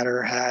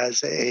matter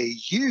has a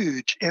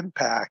huge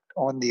impact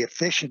on the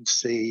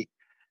efficiency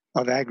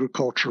of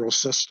agricultural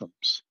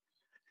systems.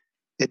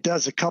 It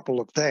does a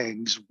couple of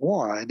things.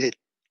 One, it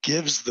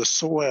gives the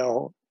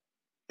soil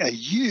a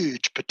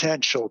huge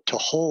potential to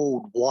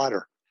hold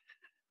water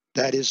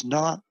that is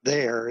not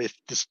there if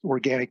this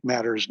organic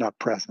matter is not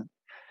present.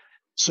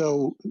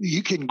 So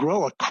you can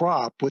grow a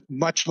crop with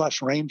much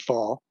less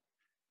rainfall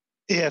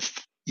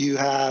if you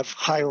have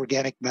high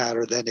organic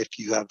matter than if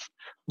you have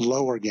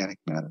low organic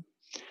matter.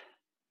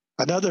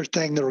 Another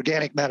thing that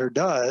organic matter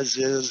does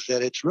is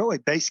that it's really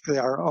basically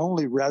our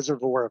only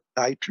reservoir of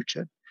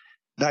nitrogen.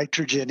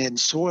 Nitrogen in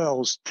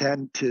soils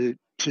tend to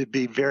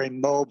be very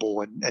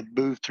mobile and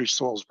move through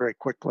soils very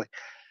quickly.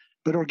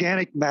 But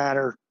organic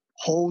matter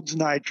holds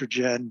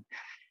nitrogen,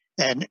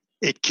 and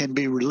it can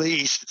be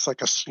released. It's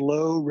like a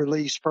slow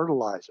release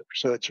fertilizer.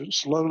 So it's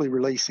slowly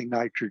releasing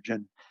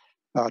nitrogen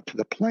to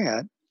the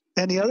plant.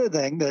 And the other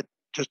thing that,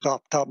 just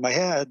off the top of my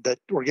head, that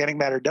organic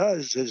matter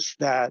does is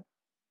that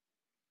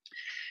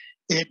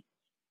it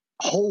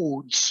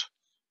holds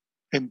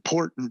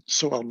important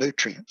soil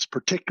nutrients,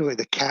 particularly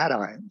the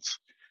cations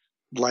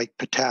like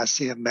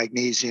potassium,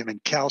 magnesium,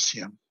 and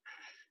calcium.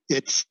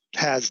 It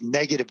has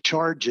negative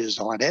charges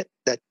on it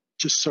that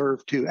just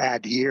serve to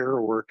adhere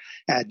or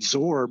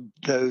adsorb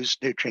those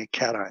nutrient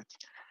cations.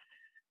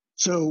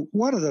 So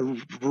one of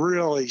the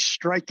really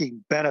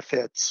striking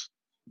benefits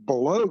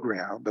below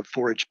ground of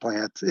forage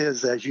plants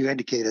is, as you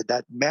indicated,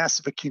 that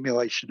massive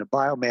accumulation of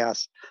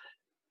biomass,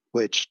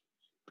 which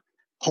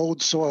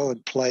holds soil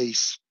in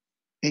place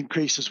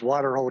increases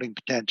water holding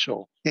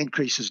potential,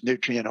 increases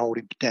nutrient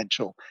holding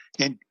potential,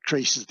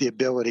 increases the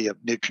ability of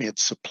nutrient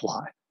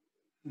supply.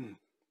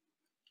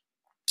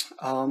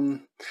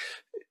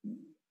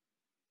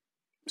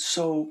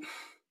 So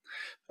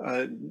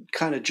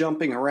kind of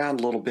jumping around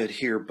a little bit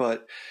here,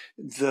 but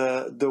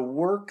the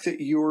work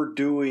that you're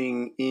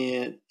doing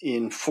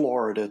in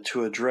Florida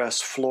to address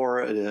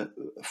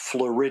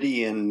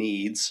Floridian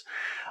needs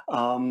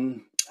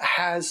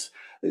has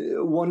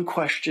one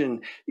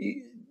question.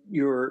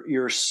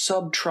 You're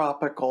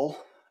subtropical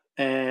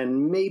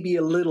and maybe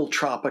a little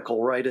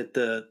tropical right at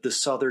the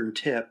southern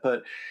tip,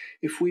 but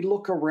if we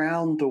look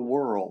around the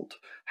world,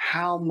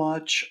 how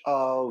much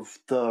of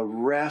the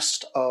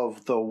rest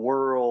of the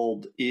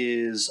world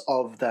is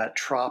of that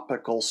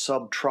tropical,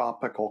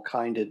 subtropical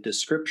kind of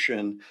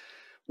description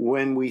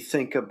when we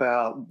think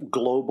about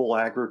global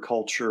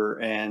agriculture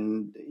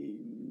and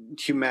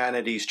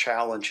humanity's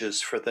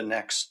challenges for the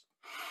next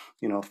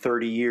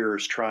 30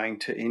 years trying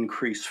to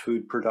increase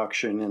food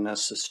production in a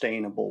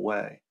sustainable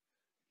way?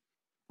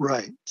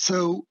 Right.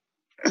 So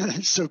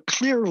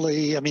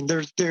clearly, I mean,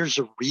 there's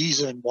a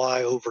reason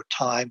why over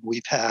time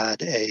we've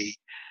had a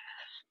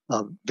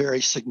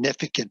very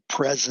significant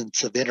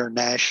presence of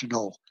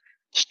international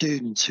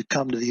students who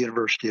come to the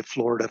University of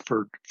Florida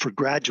for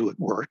graduate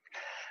work.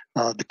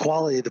 The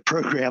quality of the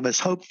program is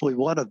hopefully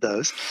one of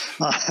those.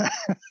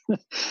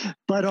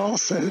 But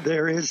also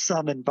there is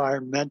some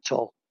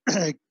environmental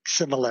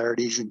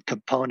similarities and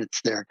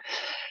components there.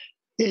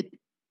 It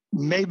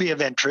may be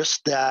of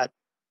interest that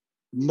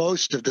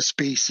most of the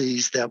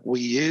species that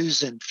we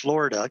use in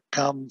Florida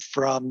come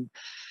from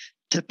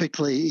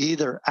typically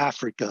either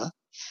Africa,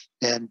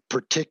 and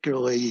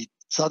particularly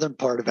southern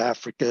part of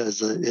Africa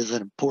is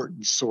an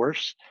important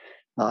source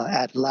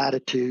at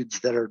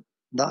latitudes that are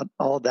not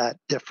all that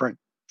different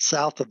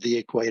south of the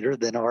equator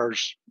than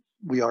ours.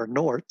 We are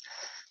north,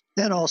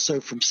 and also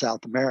from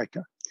South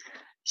America.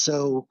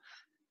 So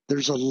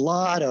there's a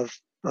lot of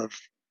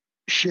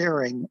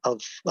sharing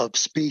of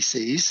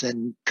species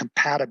and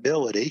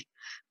compatibility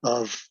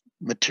of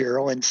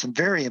material in some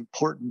very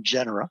important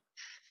genera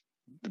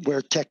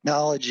where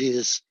technology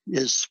is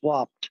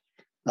swapped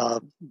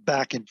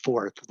back and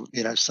forth.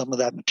 Some of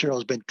that material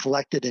has been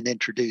collected and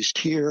introduced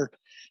here.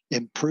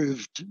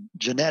 Improved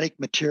genetic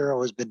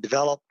material has been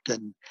developed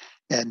and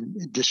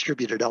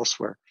distributed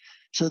elsewhere.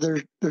 So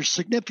there's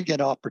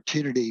significant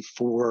opportunity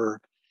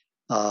for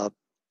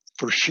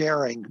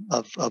sharing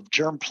of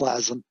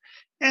germplasm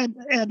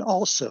and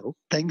also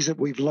things that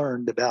we've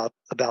learned about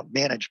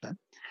management.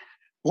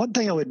 One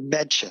thing I would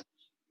mention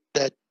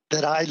that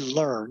I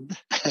learned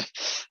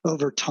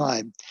over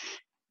time,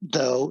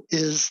 though,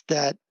 is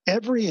that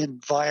every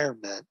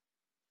environment,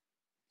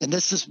 and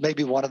this is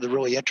maybe one of the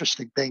really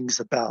interesting things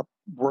about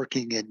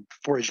working in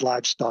forage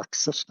livestock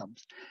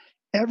systems,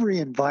 every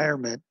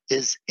environment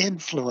is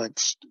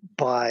influenced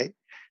by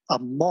a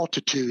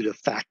multitude of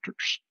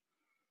factors.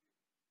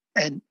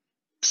 And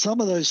some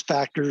of those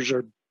factors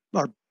are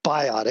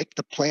biotic,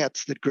 the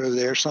plants that grow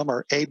there. Some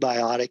are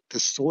abiotic, the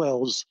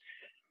soils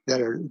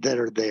that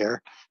are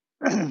there.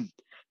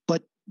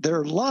 But there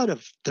are a lot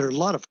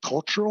of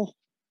cultural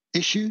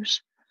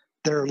issues.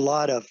 There are a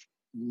lot of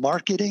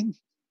marketing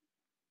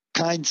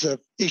kinds of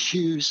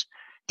issues,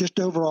 just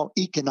overall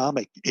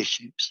economic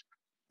issues.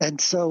 And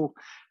so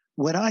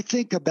when I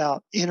think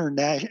about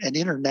an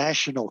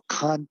international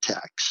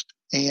context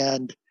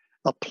and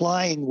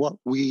applying what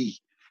we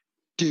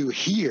do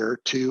here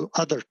to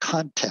other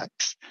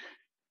contexts,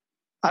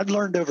 I've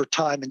learned over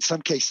time, in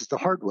some cases the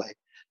hard way,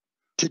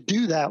 to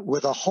do that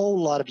with a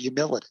whole lot of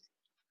humility.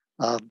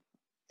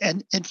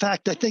 And in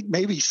fact, I think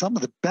maybe some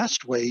of the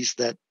best ways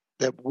that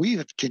we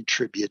have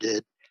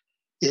contributed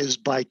is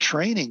by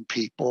training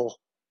people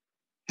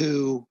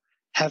who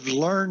have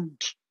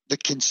learned the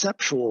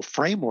conceptual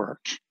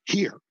framework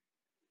here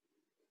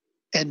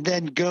and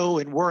then go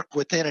and work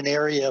within an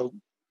area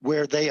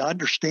where they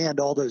understand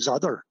all those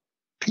other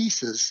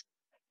pieces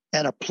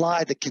and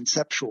apply the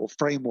conceptual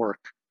framework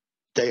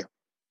there.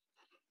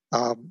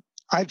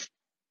 I've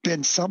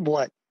been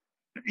somewhat,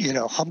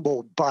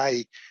 humbled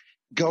by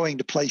going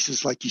to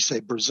places like, you say,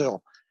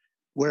 Brazil,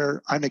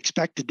 where I'm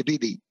expected to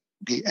be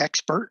the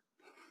expert,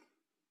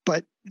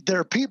 but there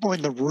are people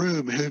in the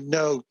room who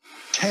know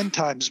 10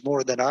 times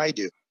more than I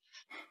do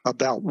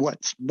about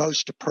what's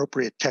most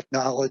appropriate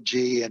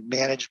technology and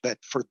management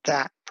for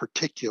that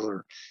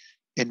particular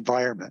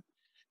environment.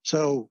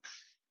 So,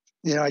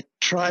 I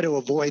try to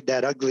avoid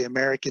that ugly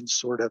American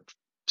sort of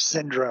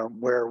syndrome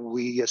where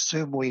we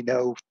assume we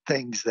know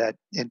things that,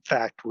 in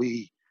fact,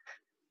 we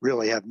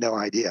really have no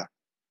idea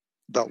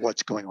about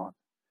what's going on.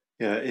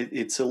 Yeah,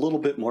 it's a little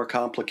bit more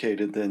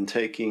complicated than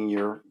taking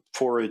your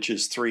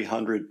Forages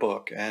 300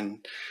 book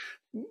and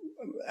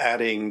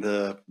adding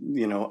the,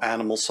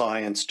 Animal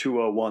Science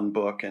 201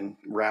 book and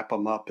wrap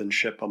them up and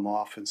ship them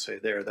off and say,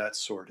 there, that's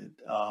sorted.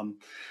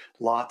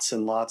 Lots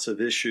and lots of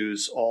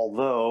issues,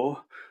 although,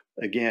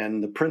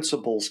 again, the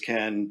principles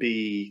can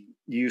be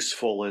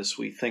useful as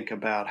we think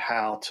about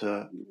how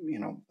to,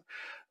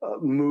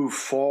 move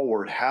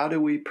forward? How do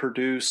we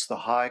produce the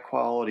high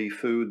quality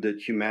food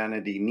that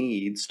humanity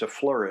needs to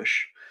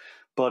flourish,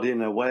 but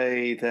in a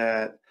way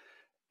that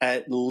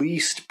at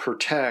least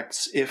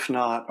protects, if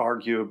not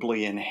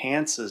arguably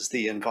enhances,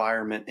 the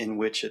environment in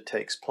which it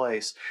takes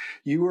place?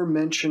 You were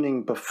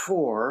mentioning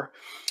before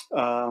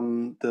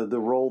the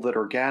role that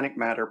organic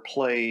matter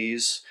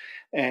plays,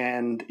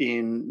 and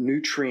in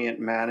nutrient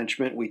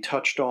management, we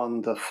touched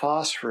on the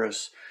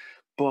phosphorus.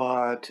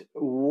 But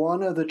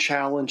one of the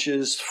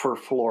challenges for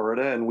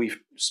Florida, and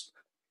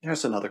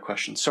there's another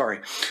question,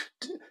 sorry.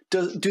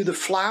 Do the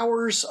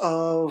flowers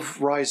of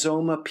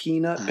rhizoma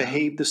peanut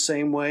behave the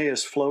same way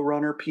as flow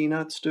runner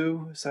peanuts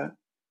do? Is that?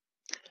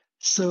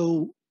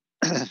 So,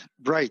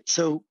 right.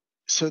 So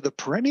the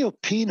perennial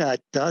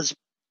peanut does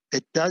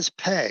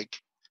peg,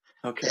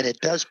 Okay. and it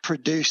does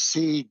produce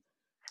seed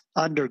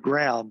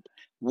underground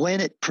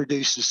when it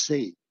produces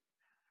seed,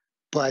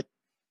 but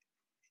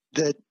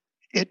that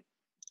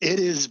it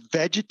is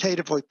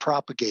vegetatively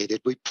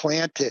propagated. We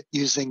plant it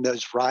using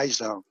those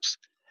rhizomes.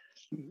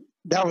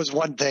 That was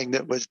one thing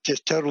that was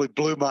just totally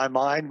blew my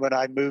mind when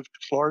I moved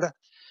to Florida,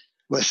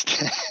 was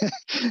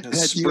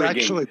that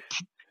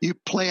you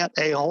plant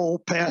a whole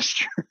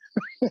pasture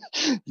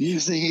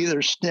using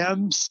either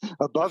stems,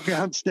 above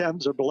ground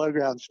stems, or below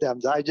ground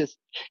stems. I just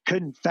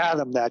couldn't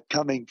fathom that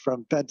coming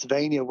from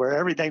Pennsylvania, where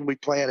everything we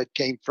planted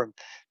came from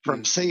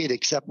seed,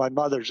 except my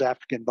mother's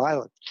African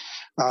violets.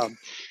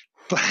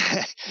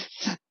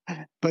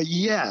 But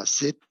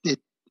yes,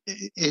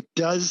 it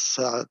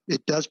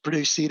does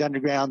produce seed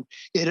underground.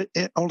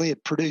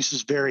 It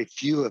produces very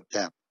few of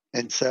them,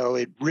 and so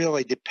it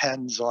really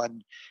depends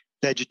on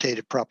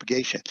vegetative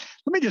propagation.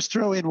 Let me just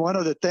throw in one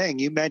other thing.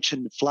 You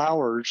mentioned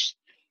flowers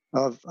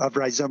of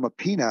rhizoma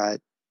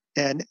peanut,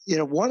 and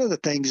one of the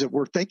things that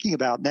we're thinking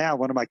about now.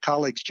 One of my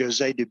colleagues,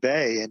 Jose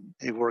Dubé, and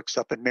he works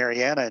up in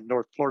Mariana in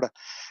North Florida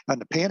on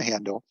the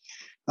Panhandle.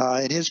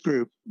 In his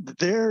group,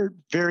 they're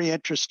very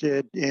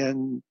interested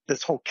in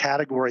this whole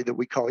category that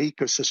we call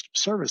ecosystem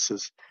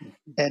services.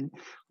 Mm-hmm. And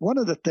one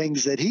of the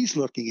things that he's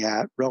looking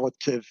at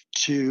relative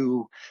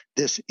to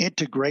this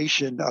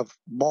integration of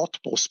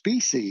multiple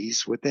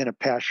species within a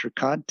pasture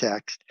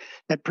context,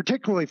 and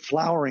particularly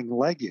flowering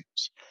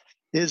legumes,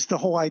 is the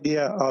whole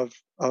idea of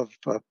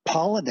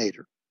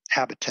pollinator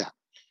habitat.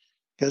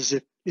 Because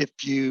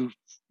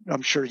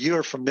I'm sure you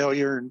are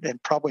familiar,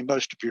 and probably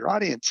most of your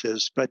audience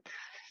is, but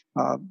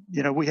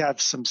we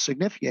have some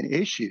significant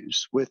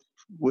issues with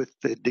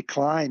the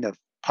decline of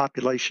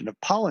population of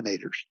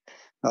pollinators,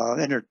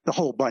 and there's a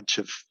whole bunch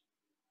of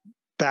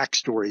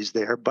backstories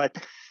there. But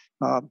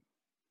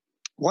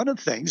one of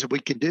the things that we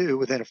can do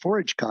within a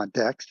forage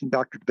context, and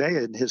Dr.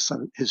 Dubé and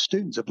his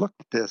students have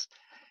looked at this,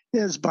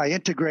 is by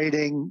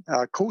integrating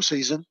cool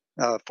season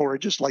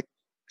forages like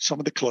some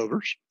of the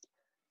clovers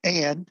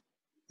and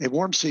a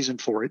warm season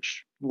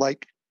forage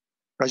like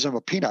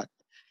rhizoma peanut.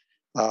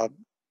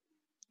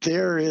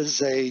 There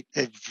is a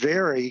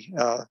very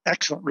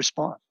excellent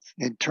response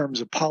in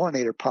terms of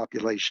pollinator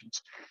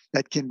populations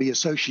that can be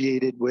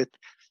associated with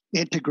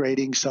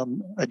integrating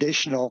some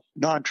additional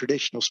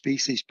non-traditional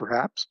species,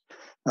 perhaps,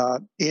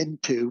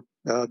 into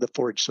the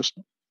forage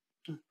system.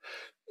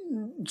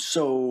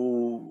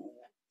 So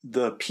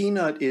the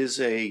peanut's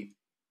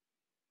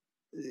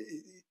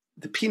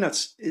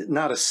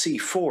not a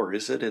C4,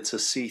 is it? It's a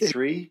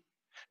C3?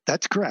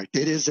 That's correct.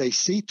 It is a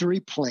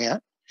C3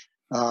 plant.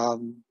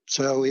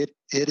 So it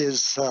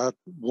is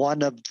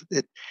one of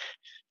it.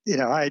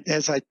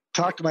 As I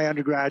talk to my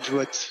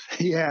undergraduates,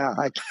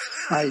 I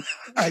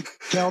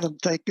tell them,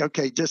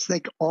 just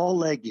think all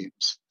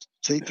legumes.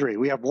 C3.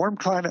 We have warm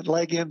climate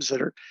legumes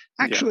that are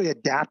actually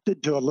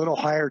adapted to a little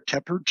higher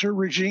temperature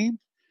regime,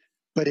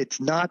 but it's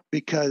not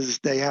because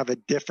they have a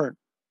different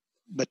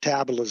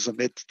metabolism.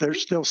 They're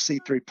still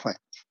C3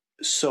 plants.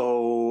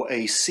 So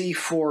a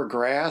C4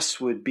 grass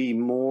would be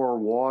more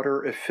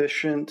water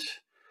efficient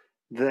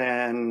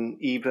than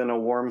even a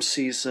warm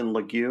season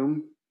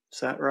legume.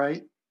 Is that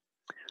right?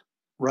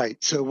 Right.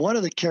 So one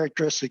of the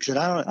characteristics, and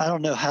I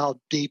don't know how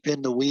deep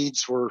in the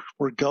weeds we're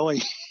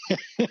going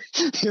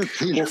here,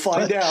 Peter. We'll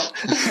find out.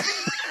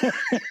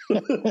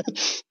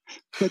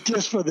 But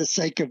just for the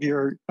sake of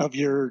your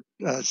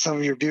some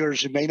of your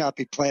viewers who may not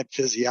be plant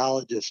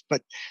physiologists,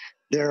 but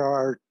there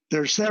are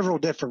several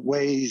different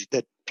ways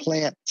that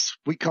plants,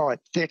 we call it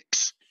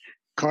fix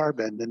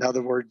carbon. In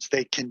other words,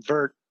 they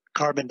convert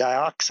carbon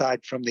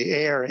dioxide from the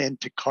air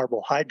into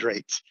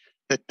carbohydrates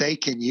that they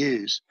can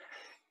use.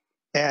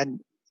 And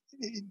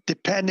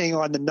depending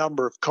on the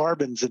number of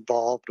carbons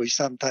involved, we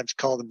sometimes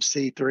call them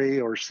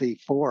C3 or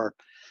C4,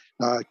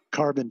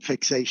 carbon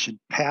fixation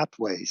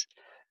pathways.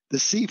 The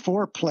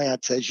C4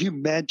 plants, as you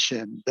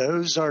mentioned,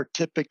 those are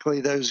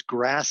typically those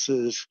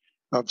grasses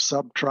of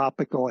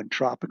subtropical and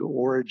tropical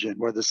origin,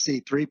 where the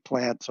C3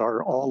 plants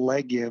are all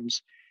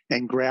legumes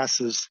and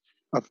grasses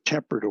of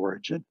temperate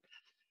origin.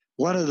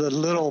 One of the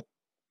little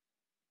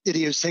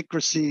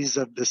idiosyncrasies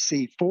of the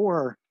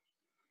C4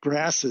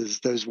 grasses,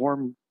 those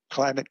warm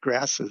climate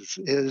grasses,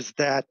 is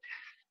that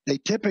they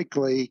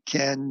typically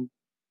can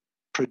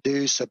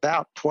produce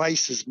about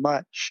twice as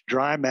much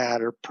dry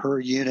matter per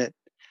unit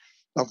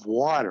of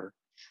water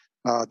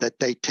that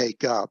they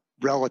take up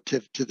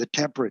relative to the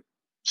temperate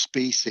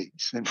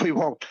species. And we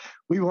won't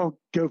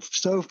go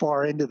so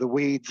far into the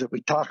weeds that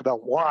we talk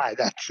about why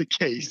that's the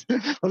case.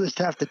 We'll just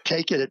have to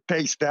take it at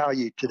face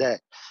value today.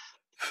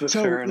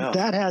 Fair enough.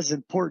 That has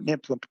important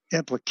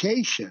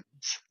implications.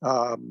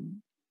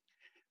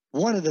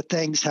 One of the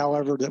things,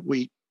 however, that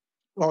we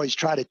always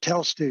try to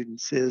tell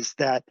students is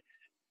that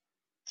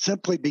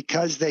simply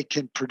because they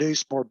can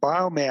produce more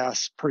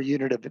biomass per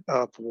unit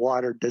of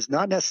water does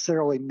not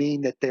necessarily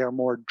mean that they are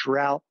more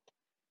drought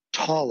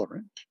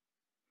tolerant.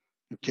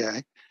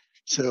 Okay,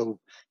 so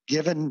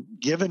given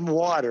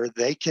water,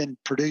 they can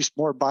produce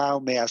more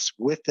biomass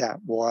with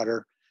that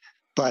water,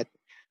 but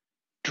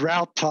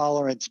drought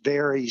tolerance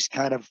varies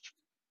kind of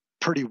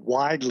pretty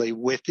widely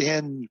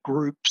within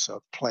groups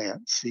of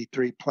plants,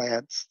 C3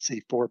 plants,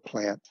 C4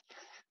 plants.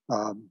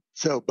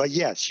 But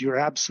yes, you're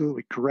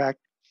absolutely correct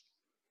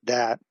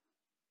that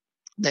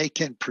they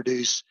can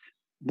produce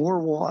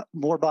more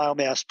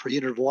biomass per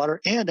unit of water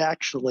and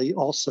actually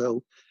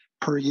also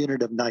per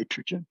unit of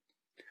nitrogen.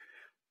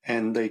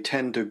 And they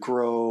tend to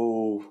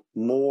grow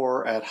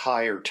more at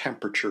higher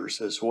temperatures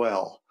as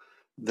well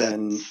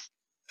than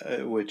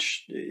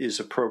which is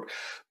appropriate.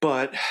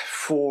 But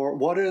for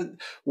what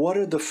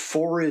are the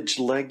forage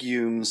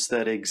legumes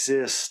that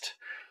exist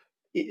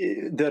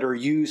that are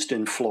used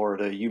in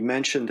Florida? You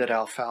mentioned that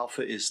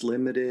alfalfa is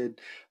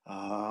limited.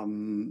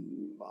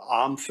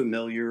 I'm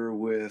familiar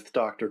with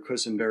Dr.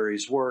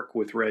 Quisenberry's work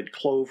with red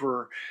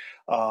clover.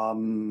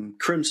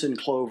 Crimson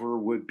clover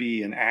would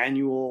be an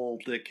annual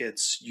that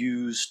gets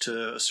used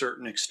to a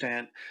certain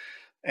extent.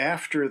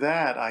 After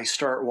that, I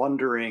start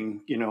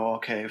wondering,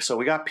 okay, so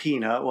we got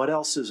peanut. What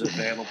else is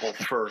available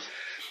for,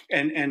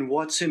 and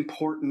what's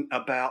important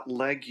about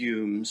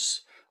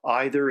legumes,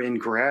 either in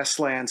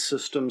grassland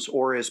systems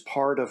or as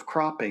part of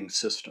cropping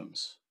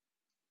systems?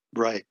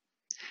 Right.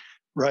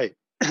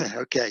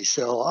 Okay,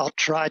 so I'll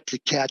try to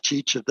catch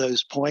each of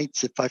those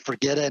points. If I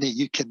forget any,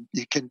 you can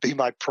be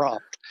my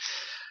prompt.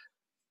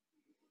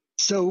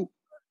 So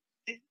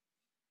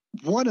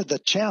one of the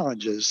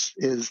challenges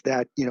is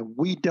that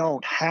we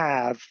don't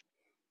have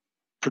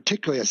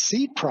particularly a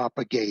seed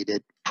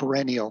propagated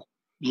perennial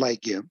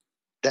legume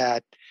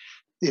that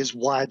is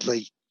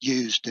widely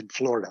used in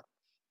Florida.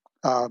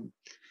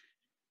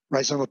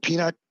 Rhizoma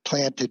peanut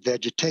planted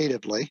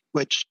vegetatively,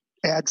 which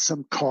adds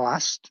some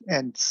cost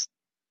and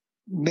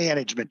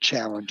management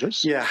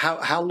challenges. Yeah,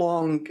 how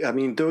long? I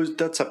mean,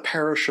 that's a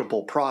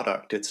perishable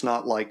product. It's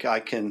not like I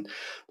can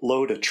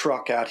load a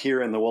truck out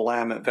here in the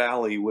Willamette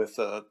Valley with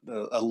a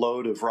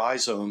load of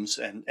rhizomes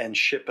and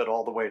ship it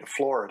all the way to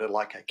Florida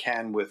like I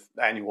can with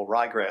annual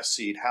ryegrass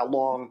seed. How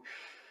long?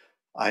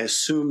 I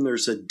assume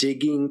there's a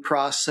digging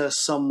process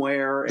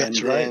somewhere and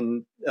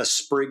then a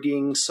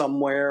sprigging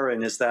somewhere.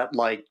 And is that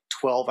like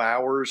 12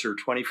 hours or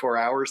 24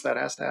 hours that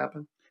has to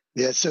happen?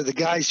 Yeah, so the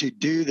guys who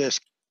do this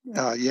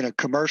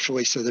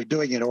commercially, so they're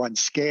doing it on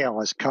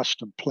scale as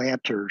custom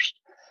planters.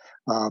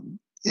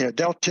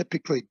 They'll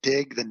typically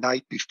dig the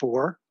night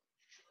before,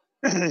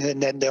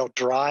 and then they'll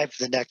drive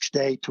the next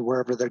day to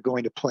wherever they're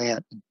going to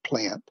plant.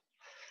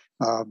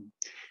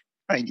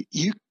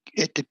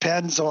 It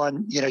depends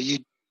on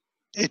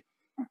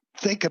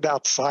think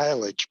about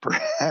silage,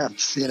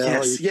 perhaps.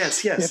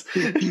 Yes.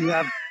 If you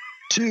have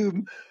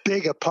too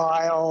big a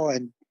pile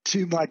and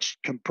too much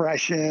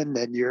compression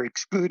and you're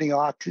excluding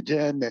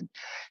oxygen, and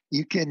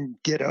you can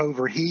get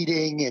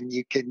overheating and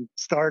you can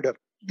start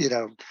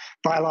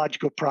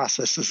biological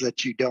processes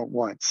that you don't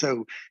want.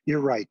 So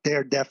you're right,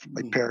 they're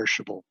definitely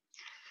perishable.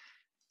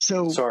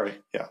 So sorry,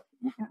 yeah,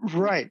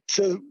 right.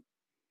 So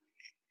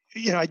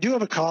I do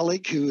have a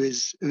colleague who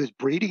is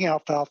breeding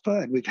alfalfa,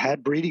 and we've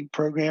had breeding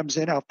programs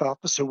in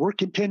alfalfa, so we're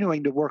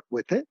continuing to work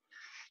with it.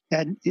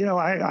 And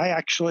I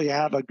actually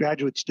have a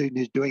graduate student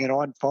who's doing an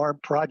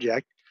on-farm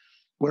project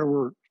where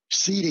we're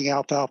seeding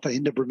alfalfa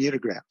into Bermuda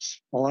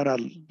grass on a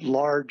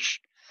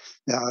large,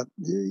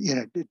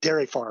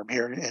 dairy farm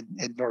here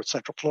in north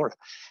central Florida.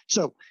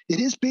 So it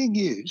is being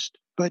used,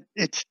 but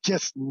it's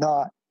just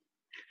not.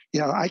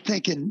 I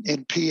think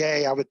in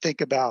PA, I would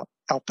think about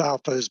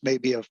alfalfa as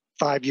maybe a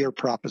 5-year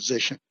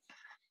proposition.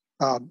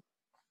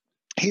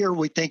 Here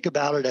we think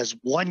about it as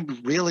one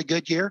really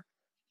good year,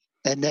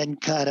 and then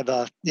kind of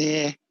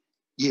a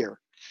year,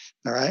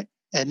 all right,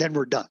 and then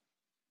we're done.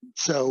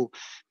 So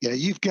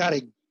you've got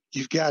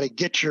to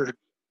get your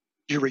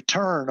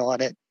return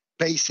on it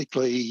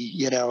basically,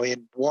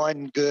 in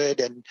one good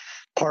and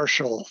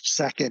partial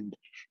second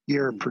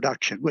year of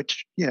production,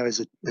 which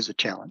is a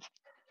challenge.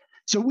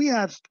 So we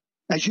have,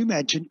 as you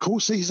mentioned, cool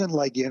season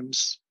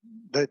legumes,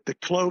 the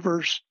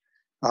clovers,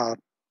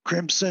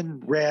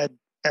 crimson, red,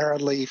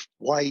 arrowleaf,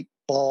 white,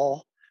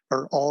 ball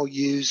are all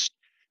used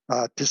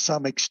to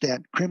some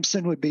extent.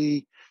 Crimson would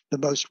be the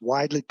most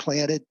widely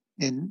planted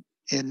in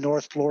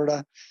North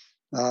Florida.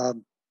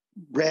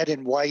 Red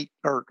and white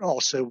are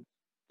also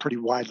pretty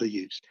widely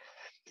used.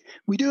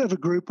 We do have a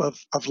group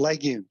of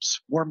legumes,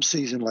 warm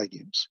season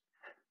legumes.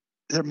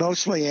 They're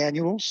mostly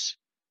annuals.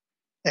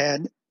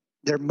 And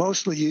they're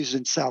mostly used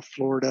in South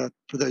Florida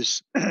for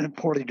those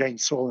poorly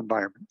drained soil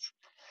environments.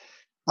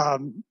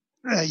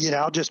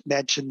 I'll just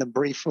mention them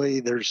briefly.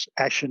 There's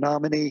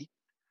Ashenominy.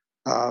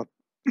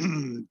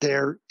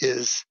 There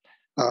is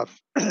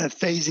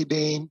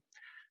Phasibine.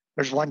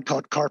 There's one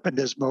called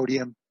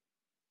Carpendesmodium.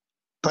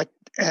 But,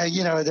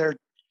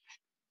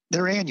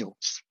 they're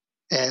annuals,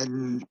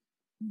 and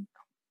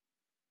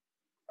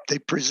they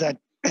present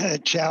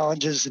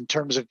challenges in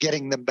terms of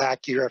getting them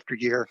back year after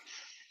year.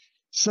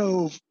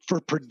 So for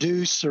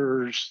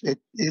producers,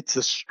 it's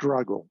a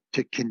struggle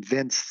to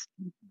convince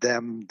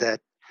them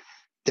that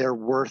they're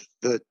worth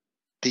the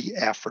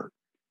effort,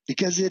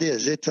 because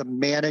it's a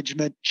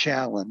management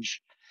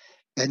challenge,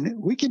 and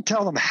we can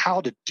tell them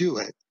how to do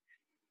it.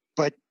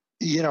 But,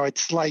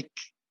 it's like,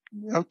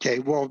 okay,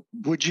 well,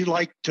 would you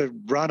like to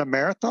run a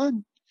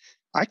marathon?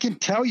 I can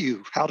tell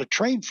you how to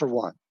train for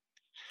one.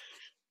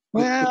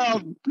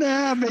 Well,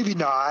 maybe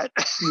not.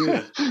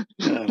 Yeah.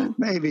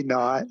 Maybe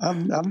not.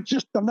 I'm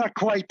not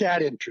quite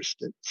that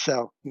interested.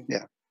 So,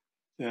 yeah.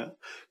 Yeah.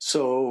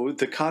 So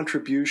the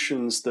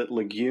contributions that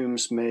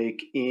legumes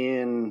make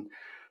in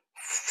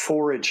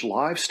forage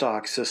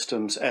livestock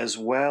systems, as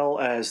well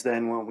as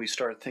then when we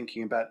start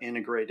thinking about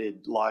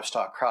integrated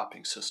livestock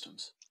cropping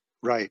systems.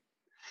 Right.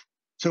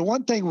 So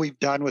one thing we've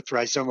done with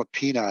Rhizoma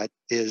peanut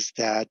is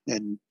that,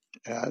 and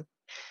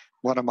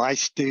one of my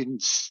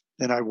students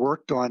and I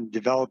worked on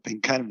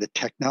developing kind of the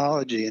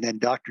technology, and then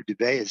Dr.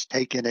 Dubé has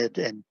taken it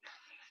and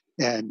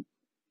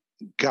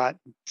got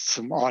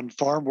some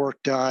on-farm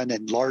work done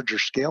and larger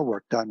scale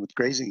work done with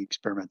grazing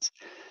experiments,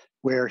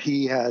 where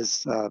he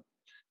is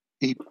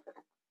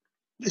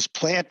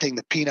planting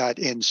the peanut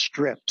in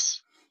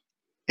strips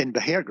in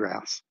the hair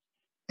grass.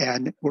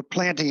 And we're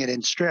planting it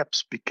in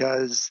strips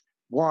because,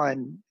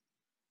 one,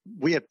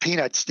 we have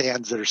peanut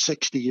stands that are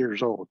 60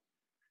 years old.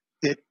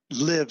 It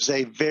lives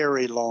a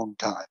very long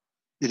time.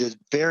 It is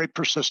very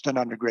persistent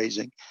under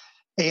grazing,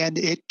 and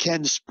it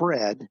can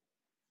spread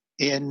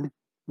in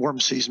warm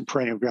season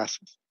perennial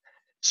grasses.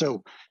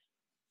 So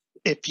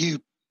if you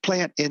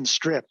plant in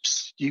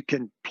strips, you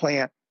can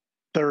plant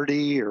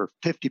 30 or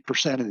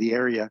 50% of the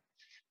area,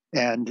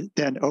 and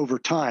then over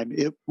time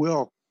it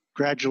will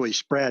gradually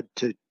spread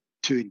to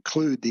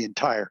include the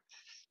entire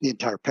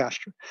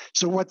pasture.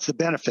 So what's the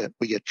benefit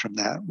we get from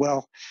that?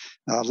 Well,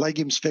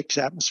 legumes fix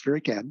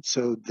atmospheric N,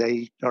 so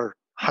they are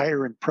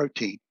higher in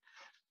protein.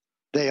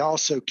 They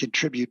also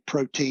contribute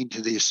protein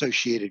to the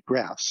associated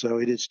grass. So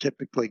it is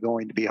typically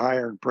going to be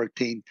higher in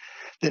protein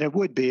than it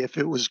would be if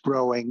it was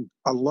growing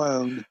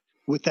alone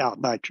without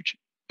nitrogen.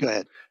 Go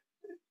ahead.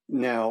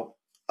 Now,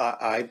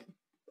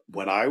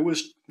 when I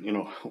was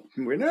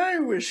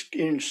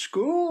in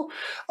school,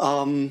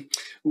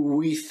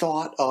 we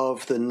thought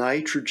of the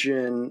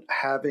nitrogen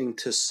having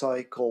to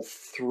cycle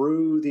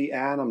through the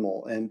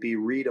animal and be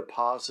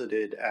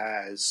redeposited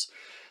as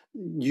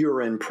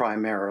urine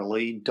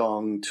primarily,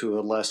 dung to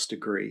a less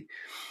degree.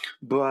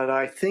 But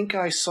I think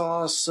I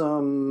saw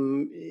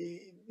some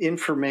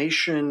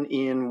information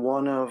in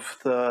one of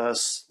the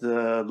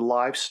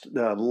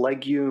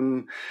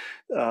legume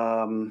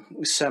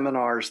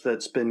seminars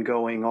that's been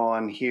going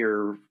on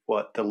here,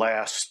 the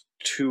last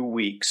 2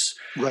 weeks.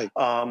 Right.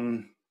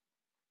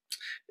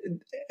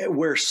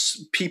 Where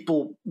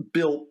people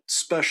built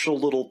special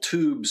little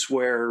tubes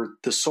where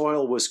the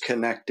soil was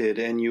connected,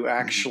 and you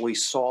actually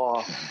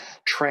saw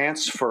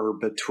transfer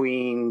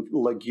between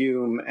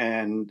legume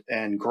and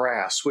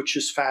grass, which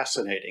is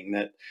fascinating.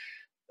 That,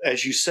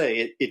 as you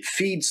say, it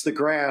feeds the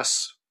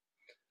grass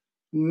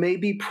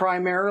maybe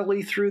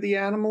primarily through the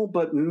animal,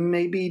 but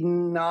maybe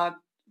not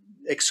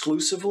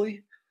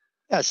exclusively.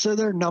 Yeah, so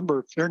there are a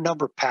number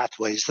of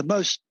pathways. The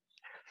most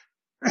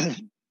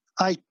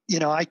I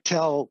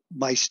tell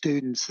my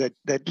students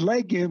that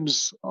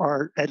legumes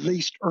are, at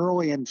least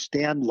early in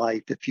stand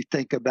life, if you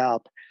think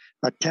about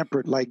a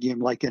temperate legume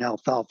like an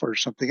alfalfa or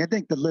something, I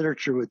think the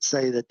literature would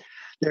say that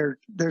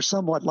they're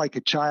somewhat like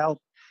a child.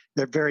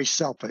 They're very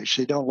selfish.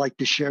 They don't like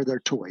to share their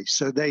toys.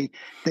 So they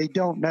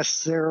don't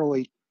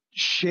necessarily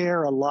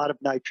share a lot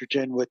of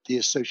nitrogen with the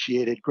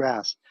associated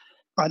grass,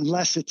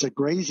 unless it's a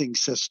grazing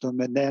system.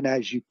 And then,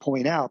 as you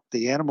point out,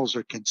 the animals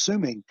are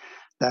consuming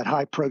that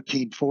high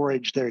protein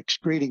forage. They're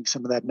excreting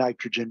some of that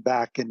nitrogen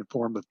back in the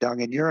form of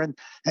dung and urine,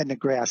 and the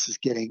grass is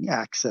getting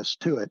access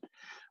to it.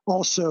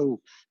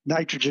 Also,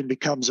 nitrogen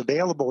becomes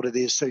available to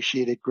the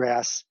associated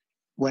grass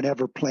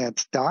whenever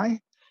plants die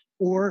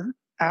or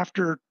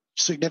after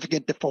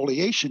significant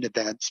defoliation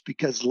events,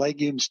 because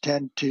legumes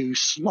tend to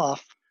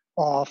slough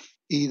off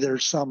either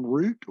some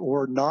root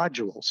or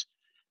nodules,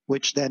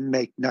 which then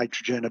make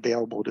nitrogen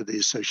available to the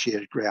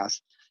associated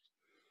grass.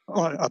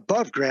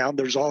 Above ground,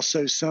 there's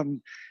also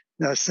some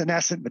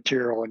senescent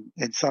material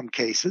in some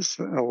cases,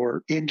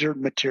 or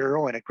injured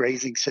material in a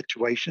grazing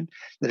situation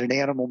that an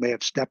animal may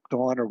have stepped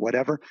on or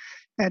whatever.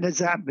 And as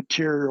that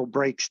material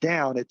breaks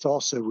down, it's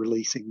also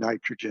releasing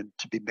nitrogen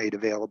to be made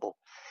available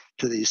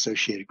to the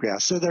associated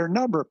grass. So there are a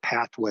number of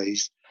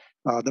pathways.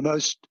 The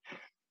most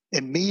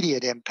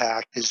immediate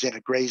impact is in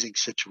a grazing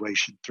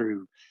situation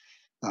through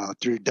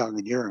dung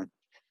and urine.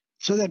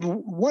 So then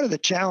one of the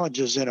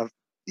challenges in a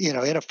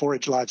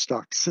forage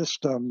livestock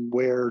system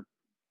where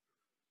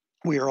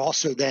we are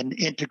also then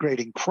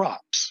integrating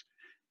crops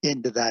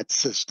into that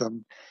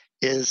system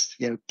is,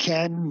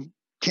 can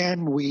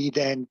we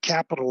then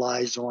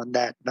capitalize on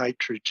that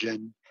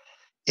nitrogen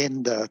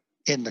in the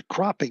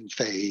cropping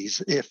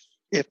phase if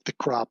the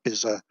crop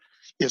is a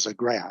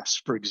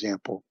grass, for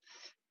example.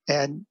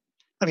 And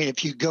I mean,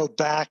 if you go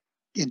back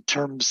in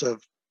terms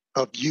of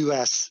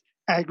U.S.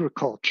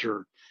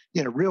 agriculture,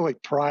 really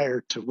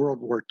prior to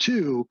World War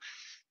II,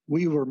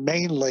 we were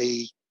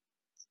mainly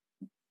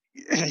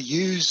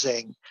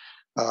using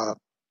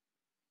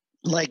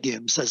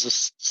legumes as a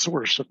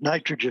source of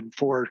nitrogen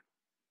for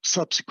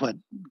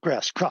subsequent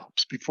grass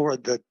crops before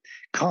the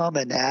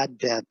common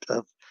advent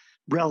of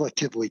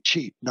relatively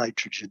cheap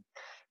nitrogen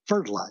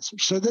fertilizer.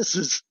 So this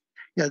is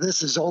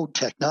old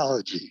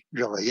technology,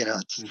 really.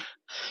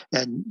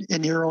 And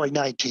in the early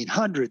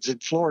 1900s in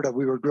Florida,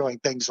 we were growing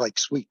things like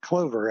sweet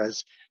clover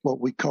as what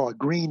we call a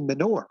green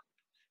manure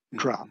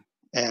crop.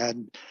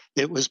 And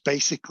it was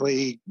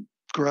basically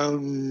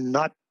grown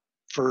not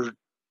for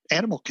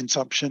animal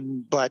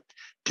consumption, but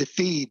to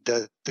feed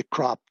the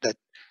crop that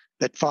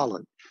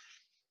followed.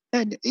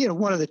 And,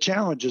 one of the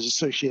challenges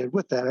associated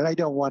with that, and I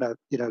don't want to,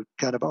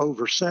 kind of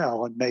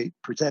oversell and may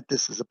present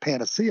this as a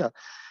panacea,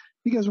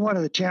 because one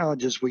of the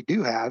challenges we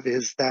do have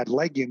is that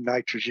legume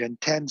nitrogen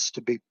tends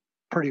to be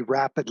pretty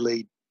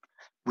rapidly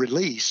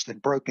released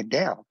and broken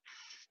down.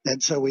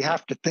 And so we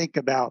have to think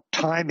about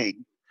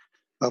timing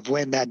of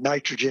when that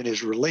nitrogen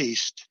is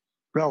released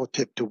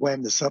relative to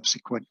when the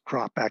subsequent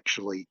crop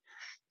actually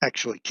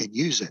can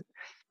use it.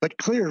 But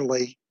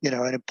clearly,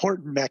 an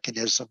important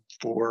mechanism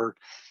for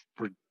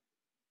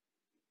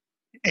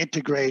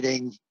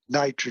integrating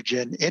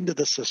nitrogen into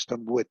the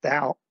system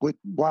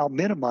while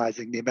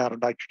minimizing the amount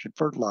of nitrogen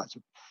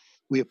fertilizer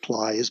we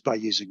apply is by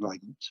using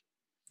legumes.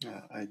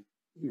 I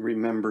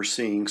remember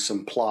seeing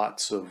some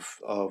plots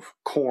of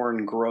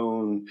corn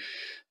grown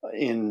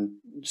in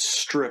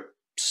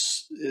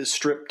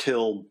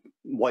strip-tilled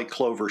white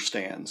clover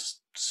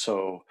stands.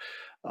 So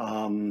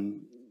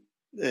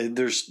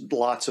there's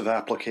lots of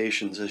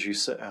applications, as you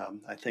said.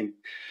 I think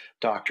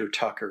Dr.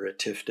 Tucker at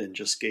Tifton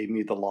just gave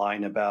me the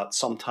line about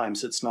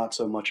sometimes it's not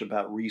so much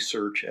about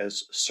research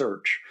as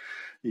search.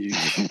 You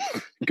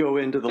go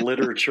into the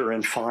literature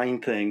and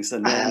find things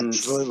and then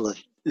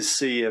Absolutely.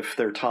 see if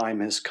their time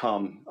has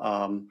come.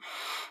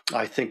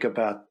 I think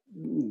about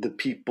the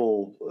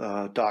people,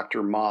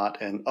 Dr.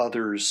 Mott and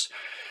others,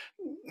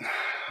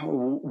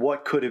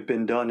 what could have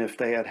been done if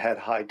they had had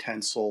high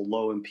tensile,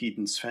 low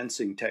impedance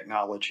fencing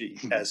technology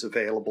as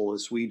available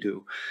as we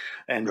do,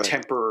 and Right.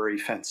 temporary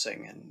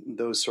fencing and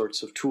those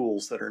sorts of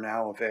tools that are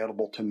now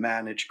available to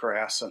manage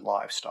grass and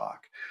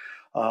livestock.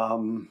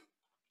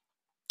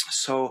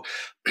 So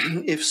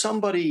if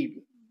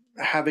somebody,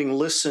 having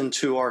listened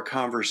to our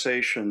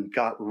conversation,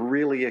 got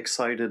really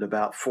excited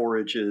about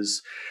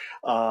forages,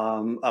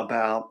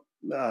 about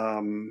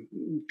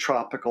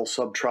tropical,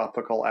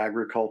 subtropical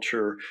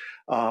agriculture,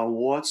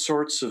 what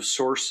sorts of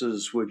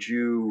sources would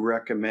you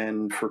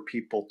recommend for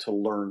people to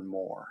learn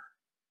more?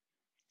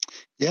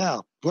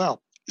 Yeah,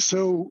 well,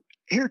 so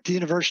here at the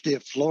University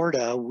of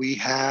Florida, we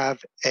have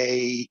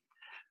a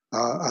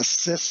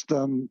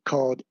system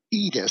called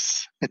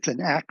EDIS. It's an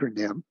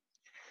acronym,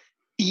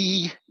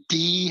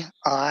 EDIS.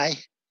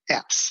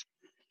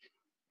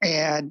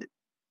 And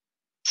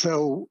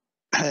so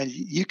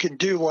you can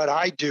do what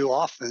I do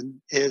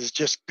often is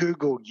just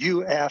Google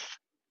UF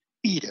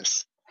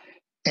EDIS,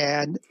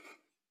 and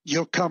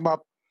you'll come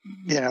up,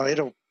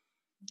 it'll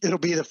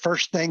be the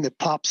first thing that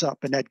pops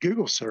up in that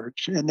Google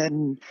search. And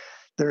then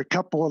there are a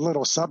couple of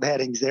little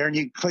subheadings there, and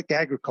you can click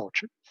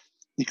agriculture.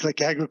 You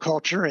click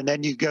agriculture, and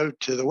then you go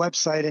to the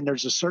website, and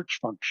there's a search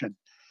function.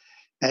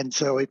 And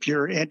so if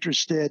you're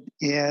interested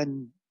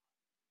in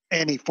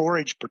any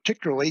forage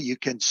particularly, you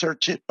can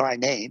search it by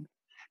name.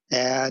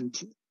 And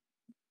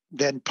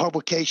then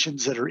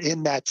publications that are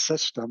in that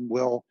system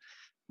will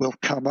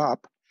come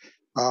up.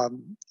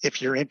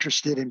 If you're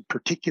interested in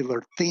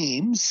particular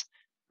themes,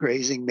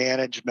 grazing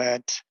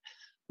management,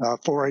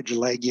 forage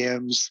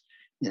legumes,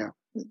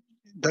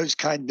 those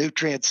kind of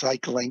nutrient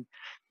cycling,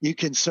 you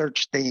can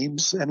search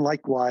themes, and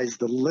likewise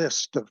the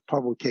list of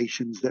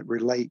publications that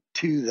relate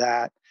to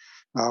that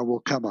will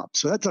come up.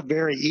 So that's a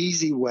very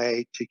easy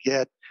way to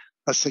get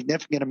a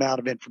significant amount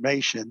of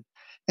information.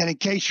 And in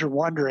case you're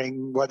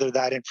wondering whether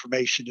that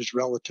information is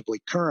relatively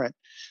current,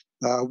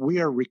 we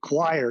are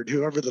required,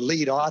 whoever the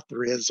lead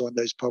author is on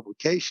those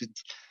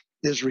publications,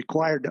 is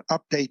required to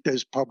update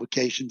those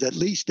publications at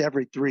least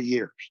every 3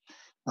 years.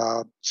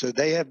 So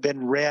they have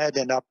been read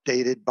and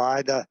updated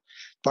by the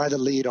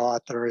lead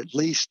author at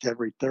least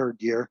every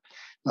third year.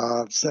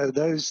 So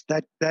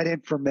that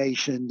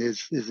information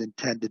is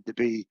intended to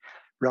be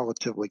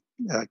relatively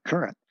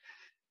current.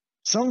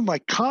 Some of my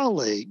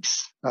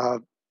colleagues,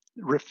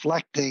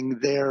 reflecting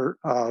their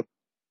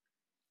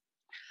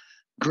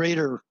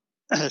greater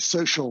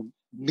social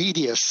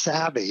media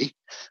savvy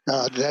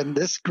than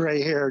this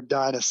gray-haired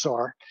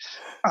dinosaur,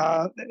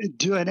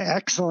 do an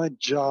excellent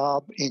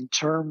job in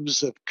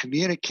terms of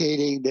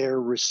communicating their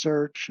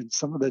research and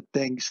some of the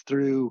things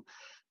through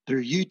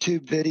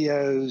YouTube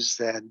videos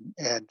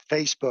and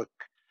Facebook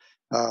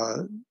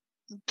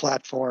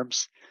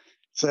platforms.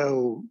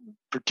 So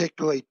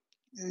particularly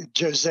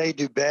Jose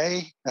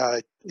Dubé,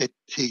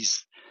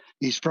 he's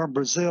from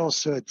Brazil,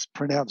 so it's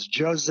pronounced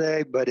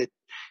Jose, but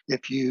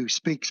if you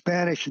speak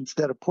Spanish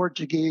instead of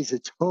Portuguese,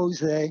 it's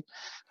Jose.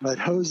 But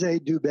Jose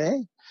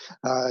Dubé,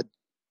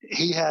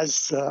 he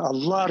has a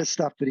lot of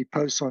stuff that he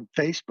posts on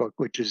Facebook,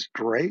 which is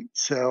great.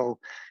 So,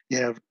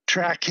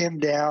 track him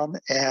down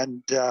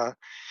and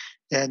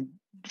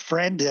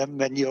friend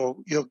him, and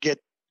you'll get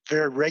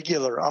very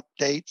regular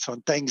updates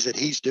on things that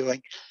he's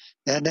doing.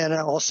 And then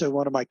also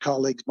one of my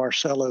colleagues,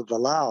 Marcelo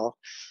Valao,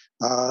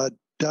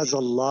 does a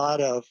lot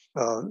of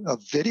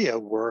video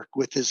work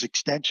with his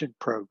extension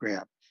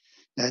program.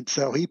 And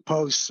so he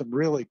posts some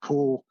really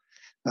cool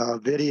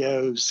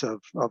videos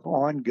of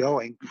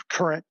ongoing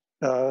current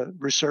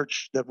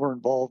research that we're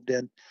involved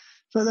in.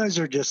 So those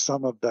are just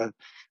some of the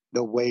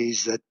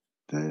ways that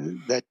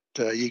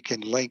you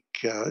can link.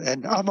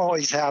 And I'm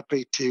always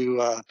happy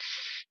to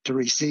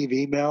receive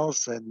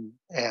emails and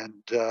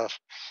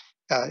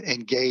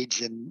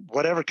engage in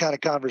whatever kind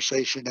of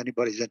conversation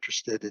anybody's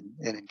interested in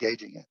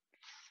engaging in.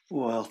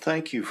 Well,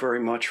 thank you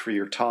very much for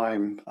your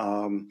time.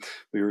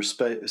 We were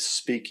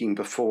speaking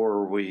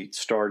before we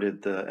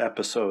started the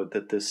episode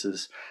that this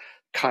is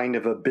kind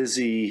of a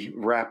busy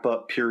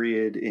wrap-up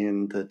period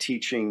in the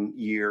teaching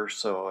year,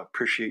 so I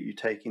appreciate you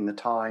taking the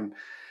time.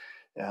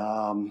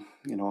 One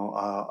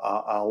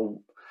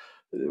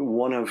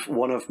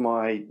of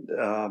my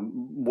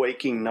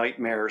waking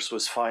nightmares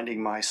was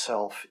finding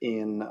myself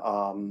in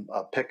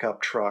a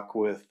pickup truck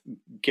with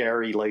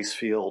Gary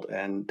Lacefield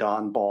and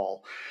Don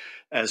Ball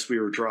as we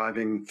were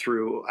driving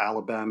through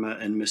Alabama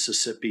and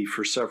Mississippi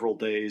for several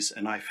days,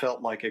 and I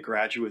felt like a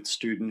graduate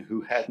student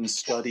who hadn't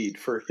studied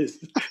for his.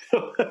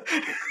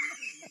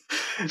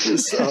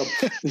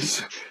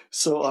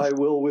 So I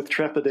will, with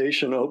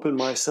trepidation, open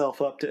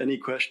myself up to any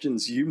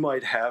questions you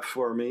might have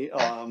for me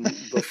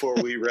before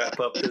we wrap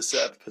up this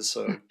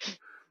episode.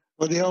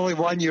 Well, the only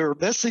one you were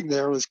missing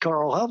there was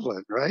Carl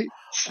Hovland, right?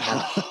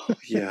 Oh,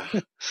 yeah.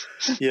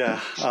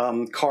 Yeah.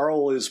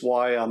 Carl is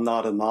why I'm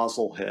not a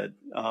nozzle head.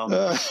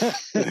 I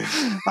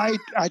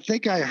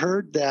think I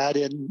heard that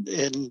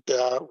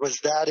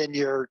was that in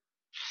your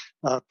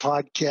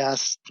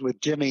podcast with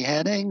Jimmy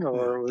Henning,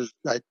 or was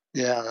I?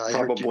 Yeah, I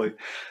probably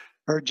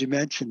heard you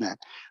mention that.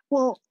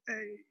 Well,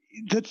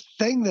 the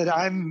thing that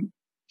I'm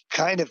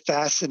kind of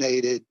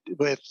fascinated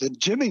with, and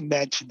Jimmy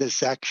mentioned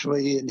this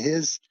actually in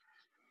his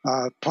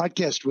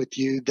podcast with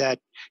you, that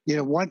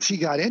once he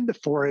got into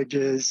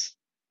forages,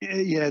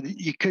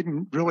 you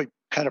couldn't really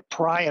kind of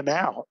pry him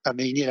out. I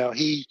mean,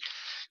 he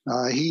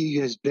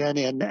has been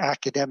in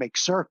academic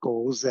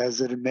circles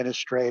as an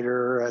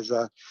administrator, as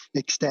a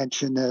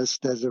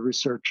extensionist, as a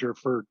researcher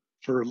for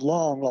a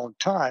long, long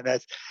time.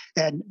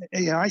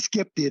 I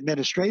skipped the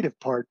administrative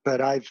part,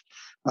 but I've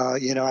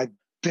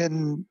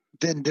been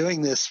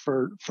doing this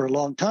for a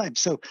long time.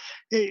 So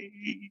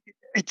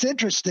it's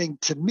interesting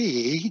to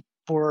me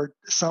for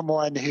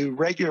someone who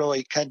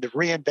regularly kind of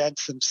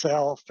reinvents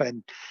himself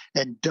and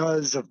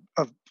does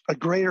a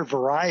greater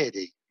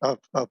variety of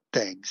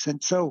things.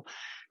 And so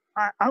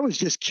I was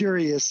just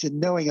curious in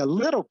knowing a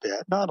little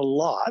bit, not a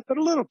lot, but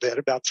a little bit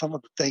about some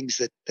of the things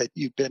that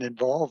you've been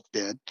involved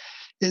in.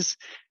 Is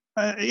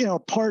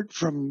apart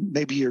from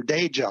maybe your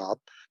day job,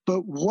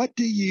 but what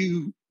do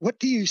you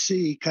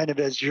see kind of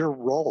as your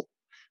role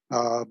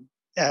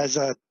as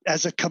a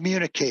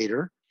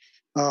communicator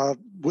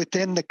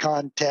within the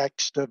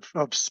context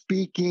of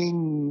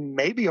speaking,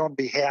 maybe on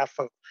behalf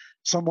of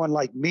someone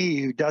like me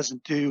who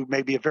doesn't do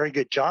maybe a very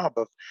good job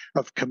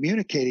of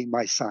communicating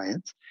my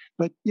science?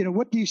 But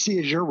what do you see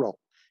as your role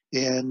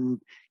in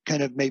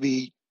kind of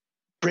maybe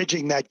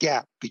bridging that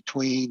gap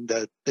between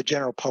the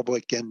general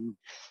public and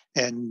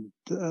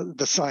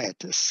the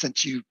scientists,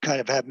 since you kind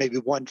of have maybe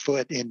one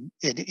foot in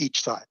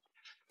each side?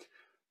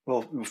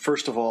 Well,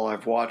 first of all,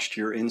 I've watched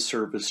your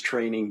in-service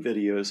training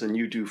videos, and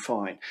you do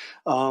fine.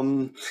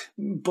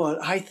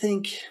 But I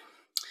think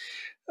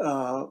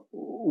a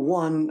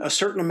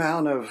certain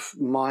amount of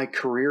my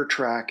career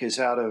track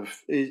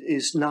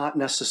is not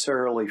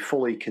necessarily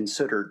fully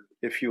considered,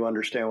 if you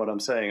understand what I'm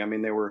saying. I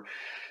mean, there were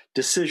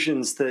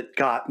decisions that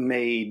got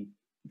made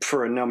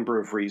for a number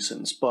of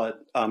reasons,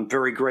 but I'm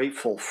very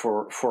grateful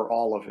for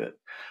all of it.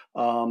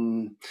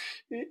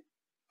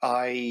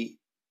 I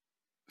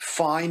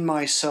find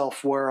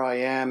myself where I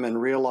am and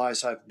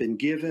realize I've been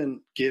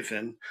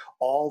given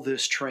all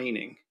this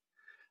training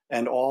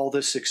and all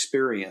this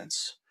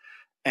experience.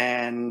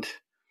 And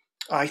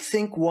I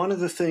think one of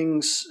the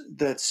things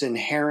that's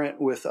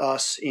inherent with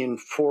us in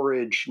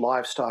forage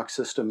livestock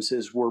systems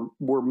is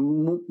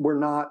we're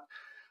not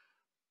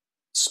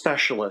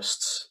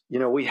specialists.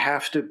 We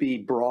have to be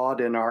broad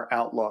in our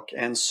outlook.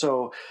 And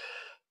so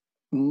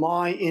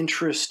my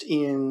interest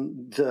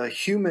in the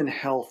human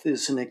health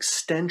is an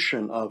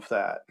extension of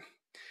that,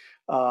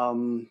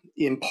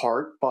 in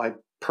part by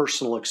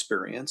personal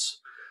experience,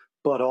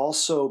 but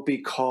also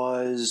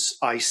because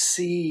I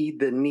see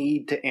the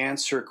need to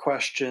answer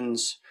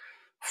questions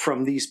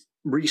from these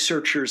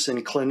researchers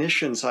and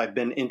clinicians I've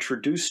been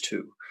introduced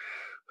to,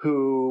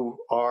 who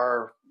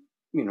are,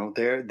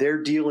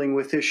 they're dealing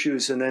with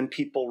issues, and then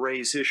people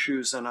raise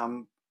issues, and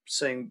I'm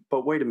saying,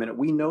 but wait a minute,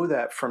 we know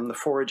that from the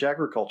forage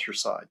agriculture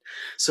side.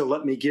 So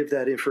let me give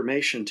that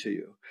information to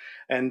you.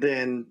 And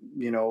then,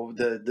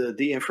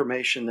 the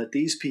information that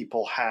these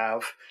people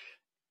have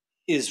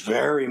is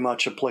very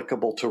much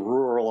applicable to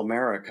rural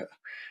America,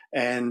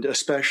 and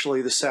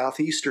especially the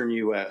southeastern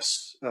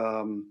U.S.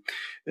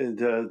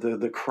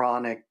 The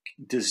chronic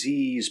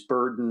disease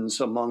burdens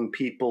among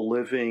people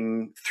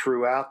living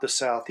throughout the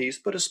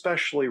southeast, but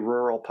especially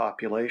rural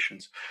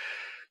populations.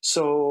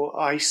 So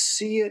I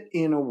see it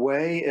in a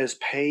way as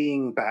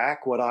paying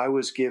back what I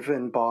was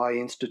given by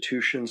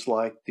institutions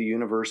like the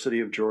University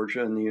of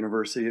Georgia and the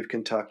University of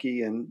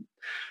Kentucky, and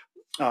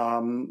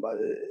um,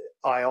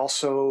 I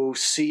also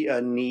see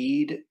a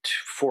need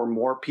for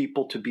more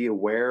people to be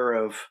aware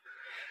of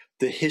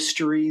the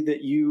history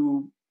that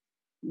you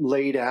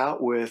laid out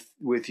with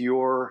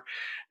your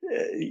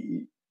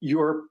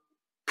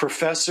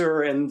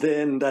professor, and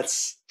then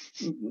that's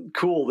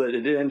cool that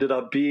it ended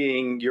up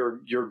being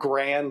your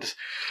grand,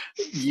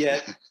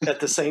 yet at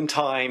the same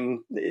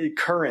time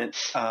current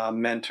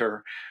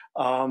mentor.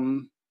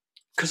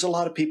 Because a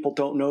lot of people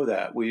don't know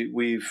that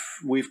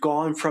we've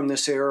gone from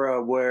this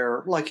era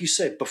where, like you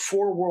said,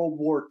 before World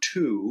War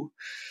II,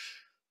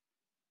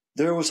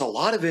 there was a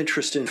lot of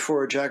interest in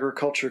forage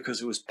agriculture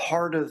because it was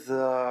part of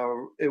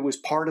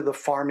the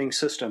farming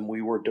system.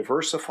 We were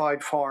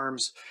diversified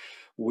farms.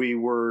 We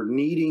were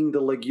needing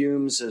the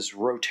legumes as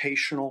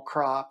rotational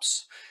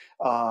crops,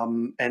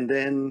 and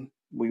then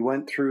we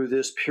went through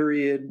this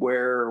period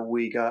where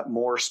we got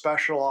more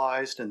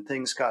specialized and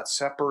things got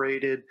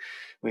separated.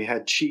 We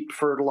had cheap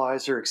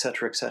fertilizer, et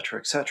cetera, et cetera,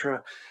 et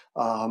cetera.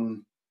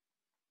 And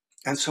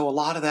so a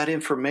lot of that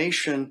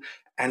information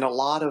and a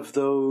lot of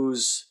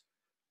those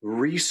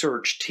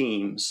research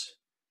teams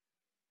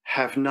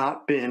have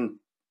not been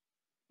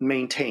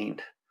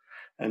maintained.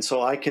 And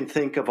so I can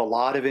think of a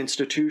lot of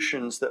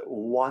institutions that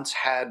once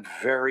had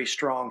very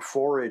strong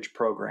forage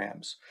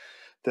programs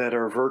that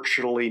are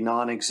virtually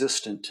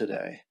non-existent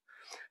today.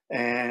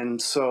 And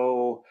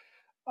so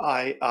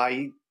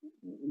I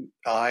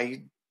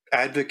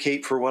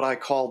advocate for what I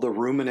call the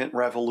ruminant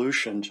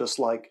revolution. Just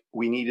like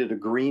we needed a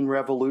green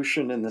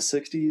revolution in the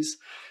 60s,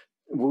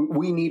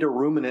 we need a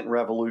ruminant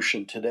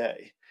revolution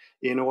today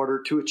in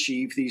order to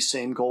achieve these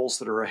same goals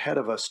that are ahead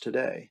of us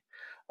today.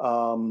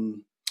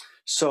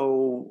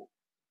 So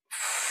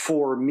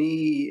for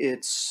me,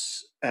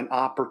 it's an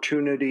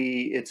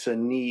opportunity, it's a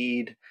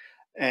need,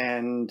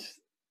 and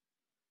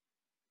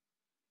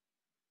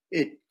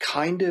it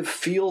kind of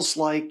feels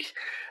like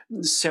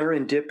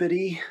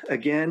serendipity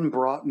again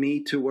brought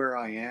me to where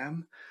I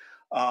am.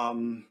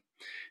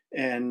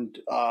 And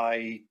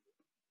I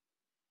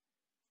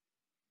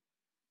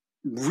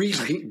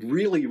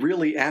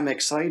really am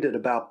excited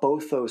about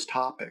both those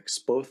topics.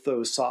 Both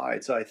those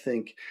sides, I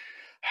think,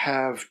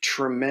 have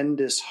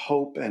tremendous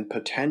hope and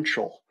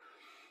potential,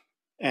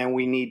 and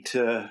we need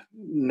to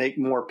make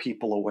more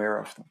people aware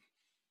of them.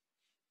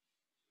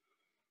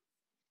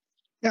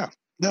 Yeah,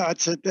 no,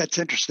 that's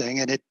interesting,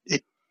 and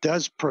it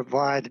does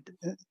provide,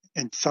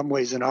 in some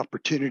ways, an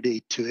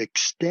opportunity to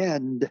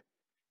extend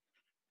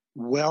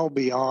well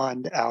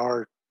beyond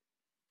our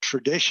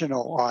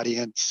traditional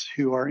audience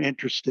who are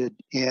interested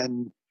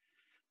in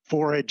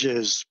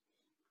forages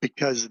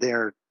because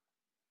they're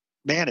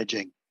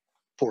managing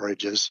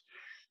forages,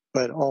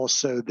 but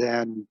also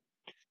then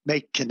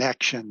make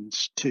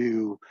connections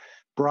to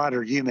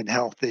broader human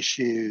health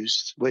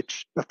issues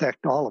which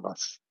affect all of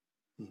us.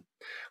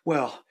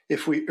 Well,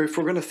 if we're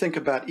going to think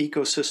about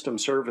ecosystem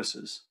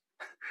services,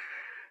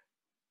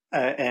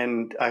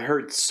 and I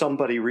heard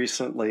somebody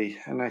recently,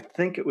 and I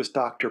think it was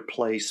Dr.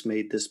 Place,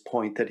 made this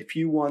point that if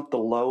you want the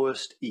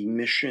lowest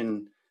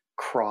emission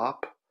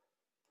crop,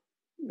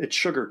 it's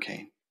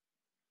sugarcane.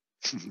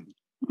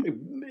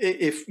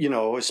 If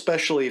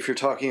especially if you're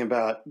talking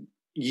about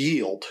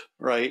yield,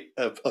 right,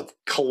 of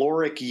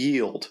caloric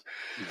yield.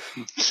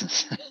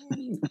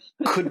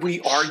 Could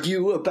we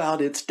argue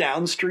about its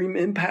downstream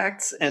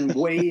impacts and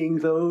weighing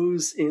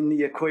those in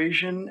the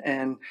equation?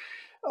 And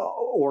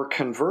or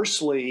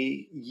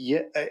conversely,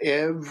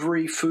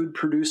 every food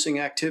producing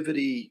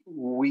activity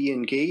we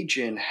engage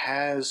in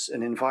has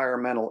an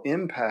environmental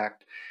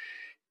impact.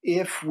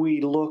 If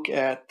we look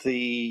at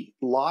the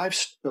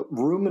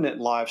ruminant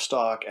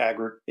livestock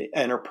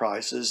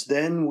enterprises,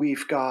 then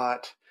we've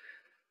got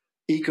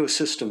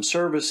ecosystem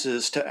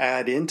services to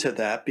add into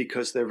that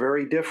because they're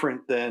very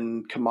different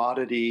than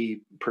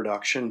commodity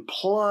production.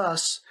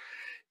 Plus,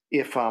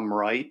 if I'm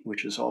right,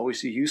 which is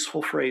always a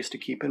useful phrase to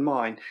keep in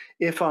mind,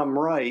 if I'm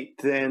right,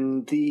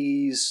 then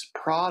these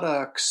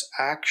products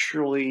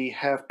actually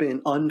have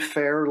been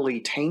unfairly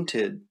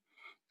tainted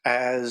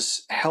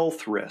as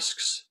health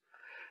risks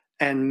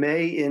and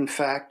may in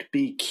fact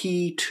be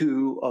key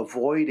to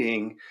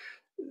avoiding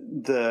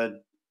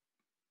the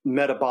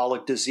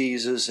metabolic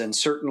diseases. And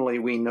certainly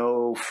we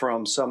know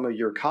from some of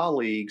your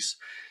colleagues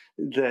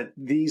that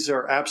these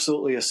are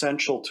absolutely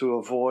essential to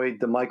avoid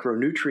the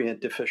micronutrient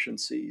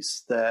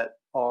deficiencies that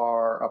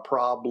are a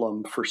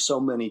problem for so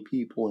many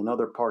people in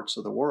other parts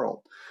of the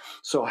world.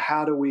 So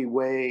how do we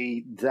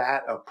weigh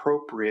that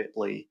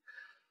appropriately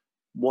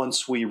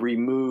once we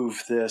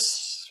remove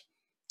this,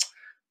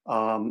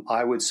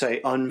 I would say,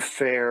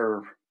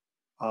 unfair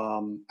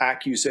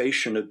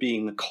accusation of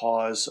being the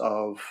cause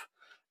of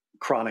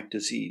chronic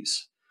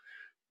disease?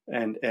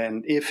 And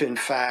if in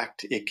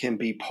fact it can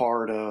be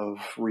part of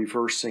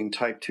reversing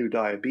type 2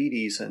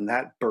 diabetes and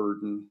that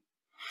burden,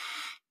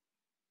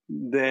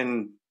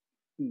 then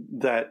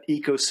that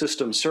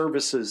ecosystem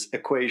services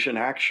equation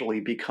actually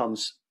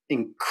becomes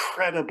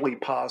incredibly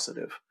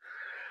positive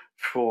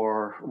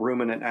for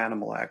ruminant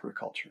animal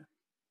agriculture.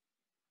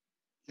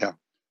 Yeah.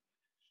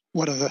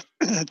 One of the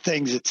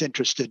things that's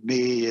interested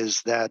me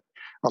is that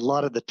a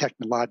lot of the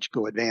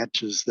technological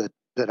advances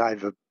that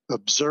I've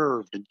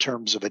observed in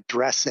terms of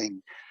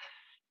addressing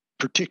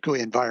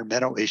particularly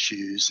environmental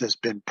issues has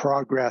been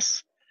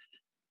progress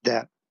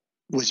that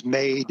was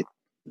made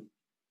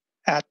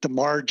at the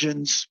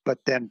margins, but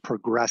then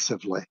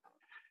progressively.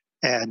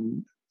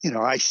 And,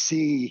 I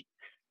see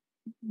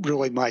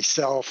really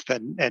myself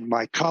and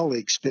my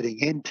colleagues fitting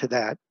into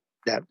that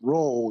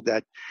role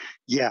that,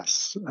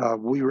 yes,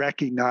 we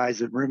recognize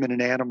that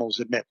ruminant animals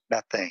emit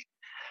methane.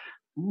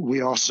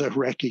 We also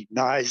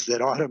recognize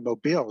that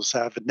automobiles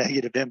have a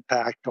negative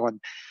impact on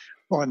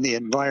the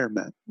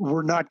environment.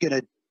 We're not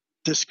going to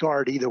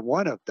discard either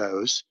one of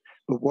those,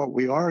 but what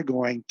we are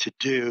going to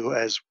do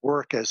is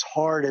work as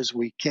hard as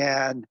we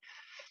can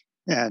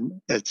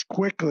and as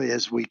quickly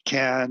as we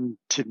can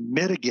to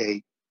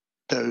mitigate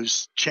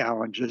those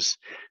challenges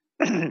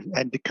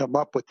and to come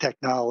up with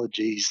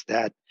technologies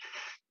that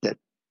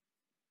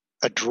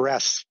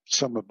address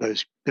some of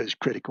those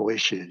critical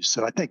issues.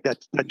 So I think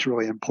that's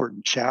really an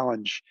important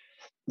challenge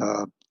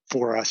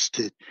for us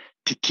to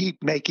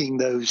keep making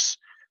those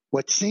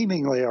what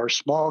seemingly are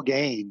small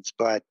gains,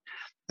 but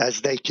as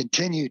they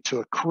continue to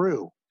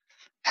accrue,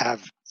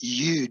 have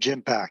huge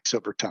impacts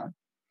over time.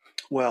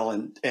 Well,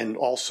 and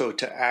also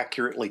to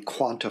accurately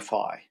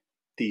quantify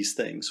these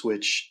things,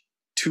 which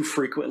too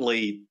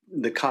frequently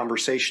the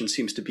conversation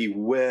seems to be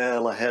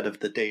well ahead of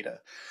the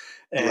data.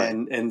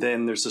 And Right. and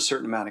then there's a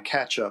certain amount of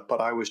catch up.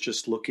 But I was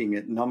just looking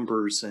at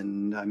numbers,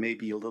 and I may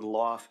be a little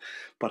off,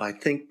 but I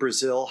think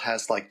Brazil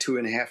has like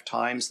 2.5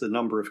 times the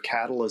number of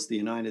cattle as the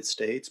United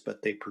States,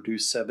 but they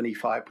produce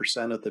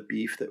 75% of the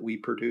beef that we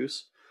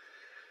produce.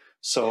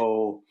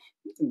 So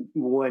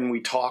when we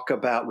talk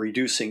about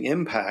reducing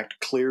impact,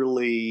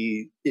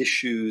 clearly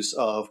issues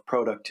of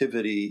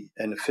productivity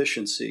and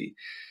efficiency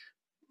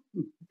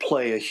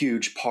play a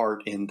huge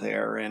part in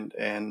there.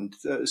 And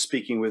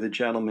speaking with a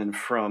gentleman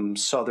from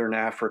Southern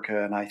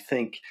Africa, and I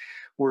think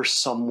we're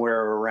somewhere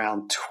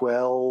around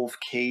 12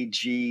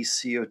 kg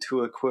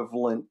CO2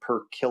 equivalent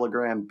per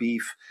kilogram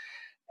beef,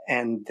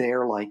 and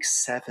they're like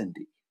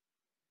 70.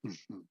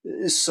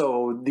 Mm-hmm.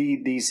 So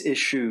these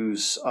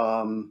issues,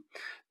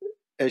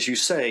 as you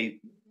say,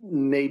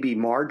 may be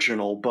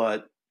marginal,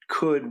 but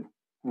could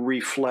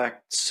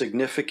reflect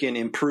significant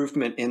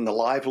improvement in the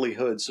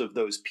livelihoods of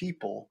those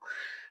people,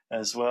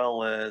 as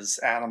well as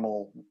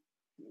animal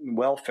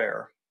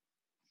welfare,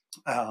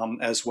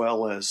 as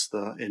well as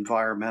the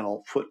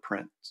environmental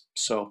footprint.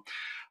 So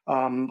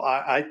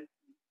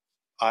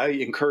I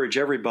encourage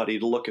everybody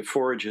to look at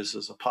forages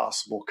as a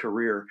possible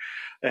career.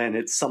 And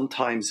it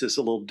sometimes is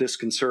a little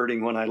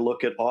disconcerting when I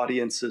look at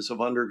audiences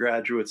of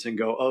undergraduates and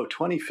go, oh,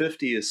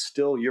 2050 is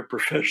still your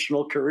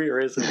professional career,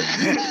 isn't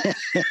it?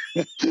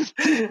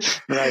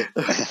 Right.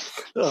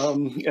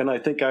 And I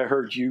think I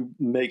heard you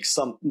make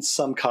some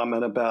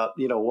comment about,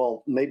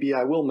 well, maybe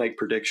I will make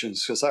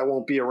predictions because I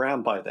won't be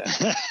around by then.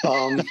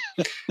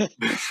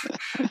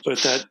 But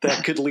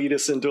that could lead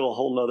us into a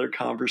whole nother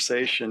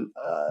conversation.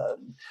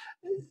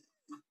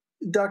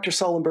 Dr.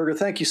 Sollenberger,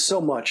 thank you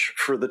so much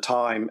for the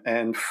time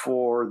and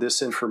for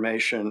this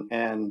information.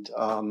 And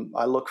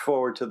I look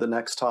forward to the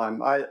next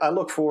time. I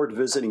look forward to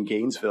visiting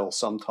Gainesville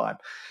sometime.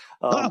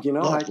 Let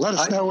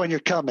us know when you're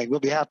coming. We'll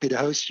be happy to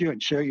host you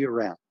and show you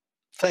around.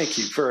 Thank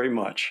you very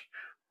much.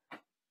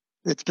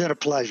 It's been a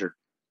pleasure.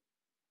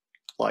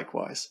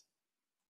 Likewise.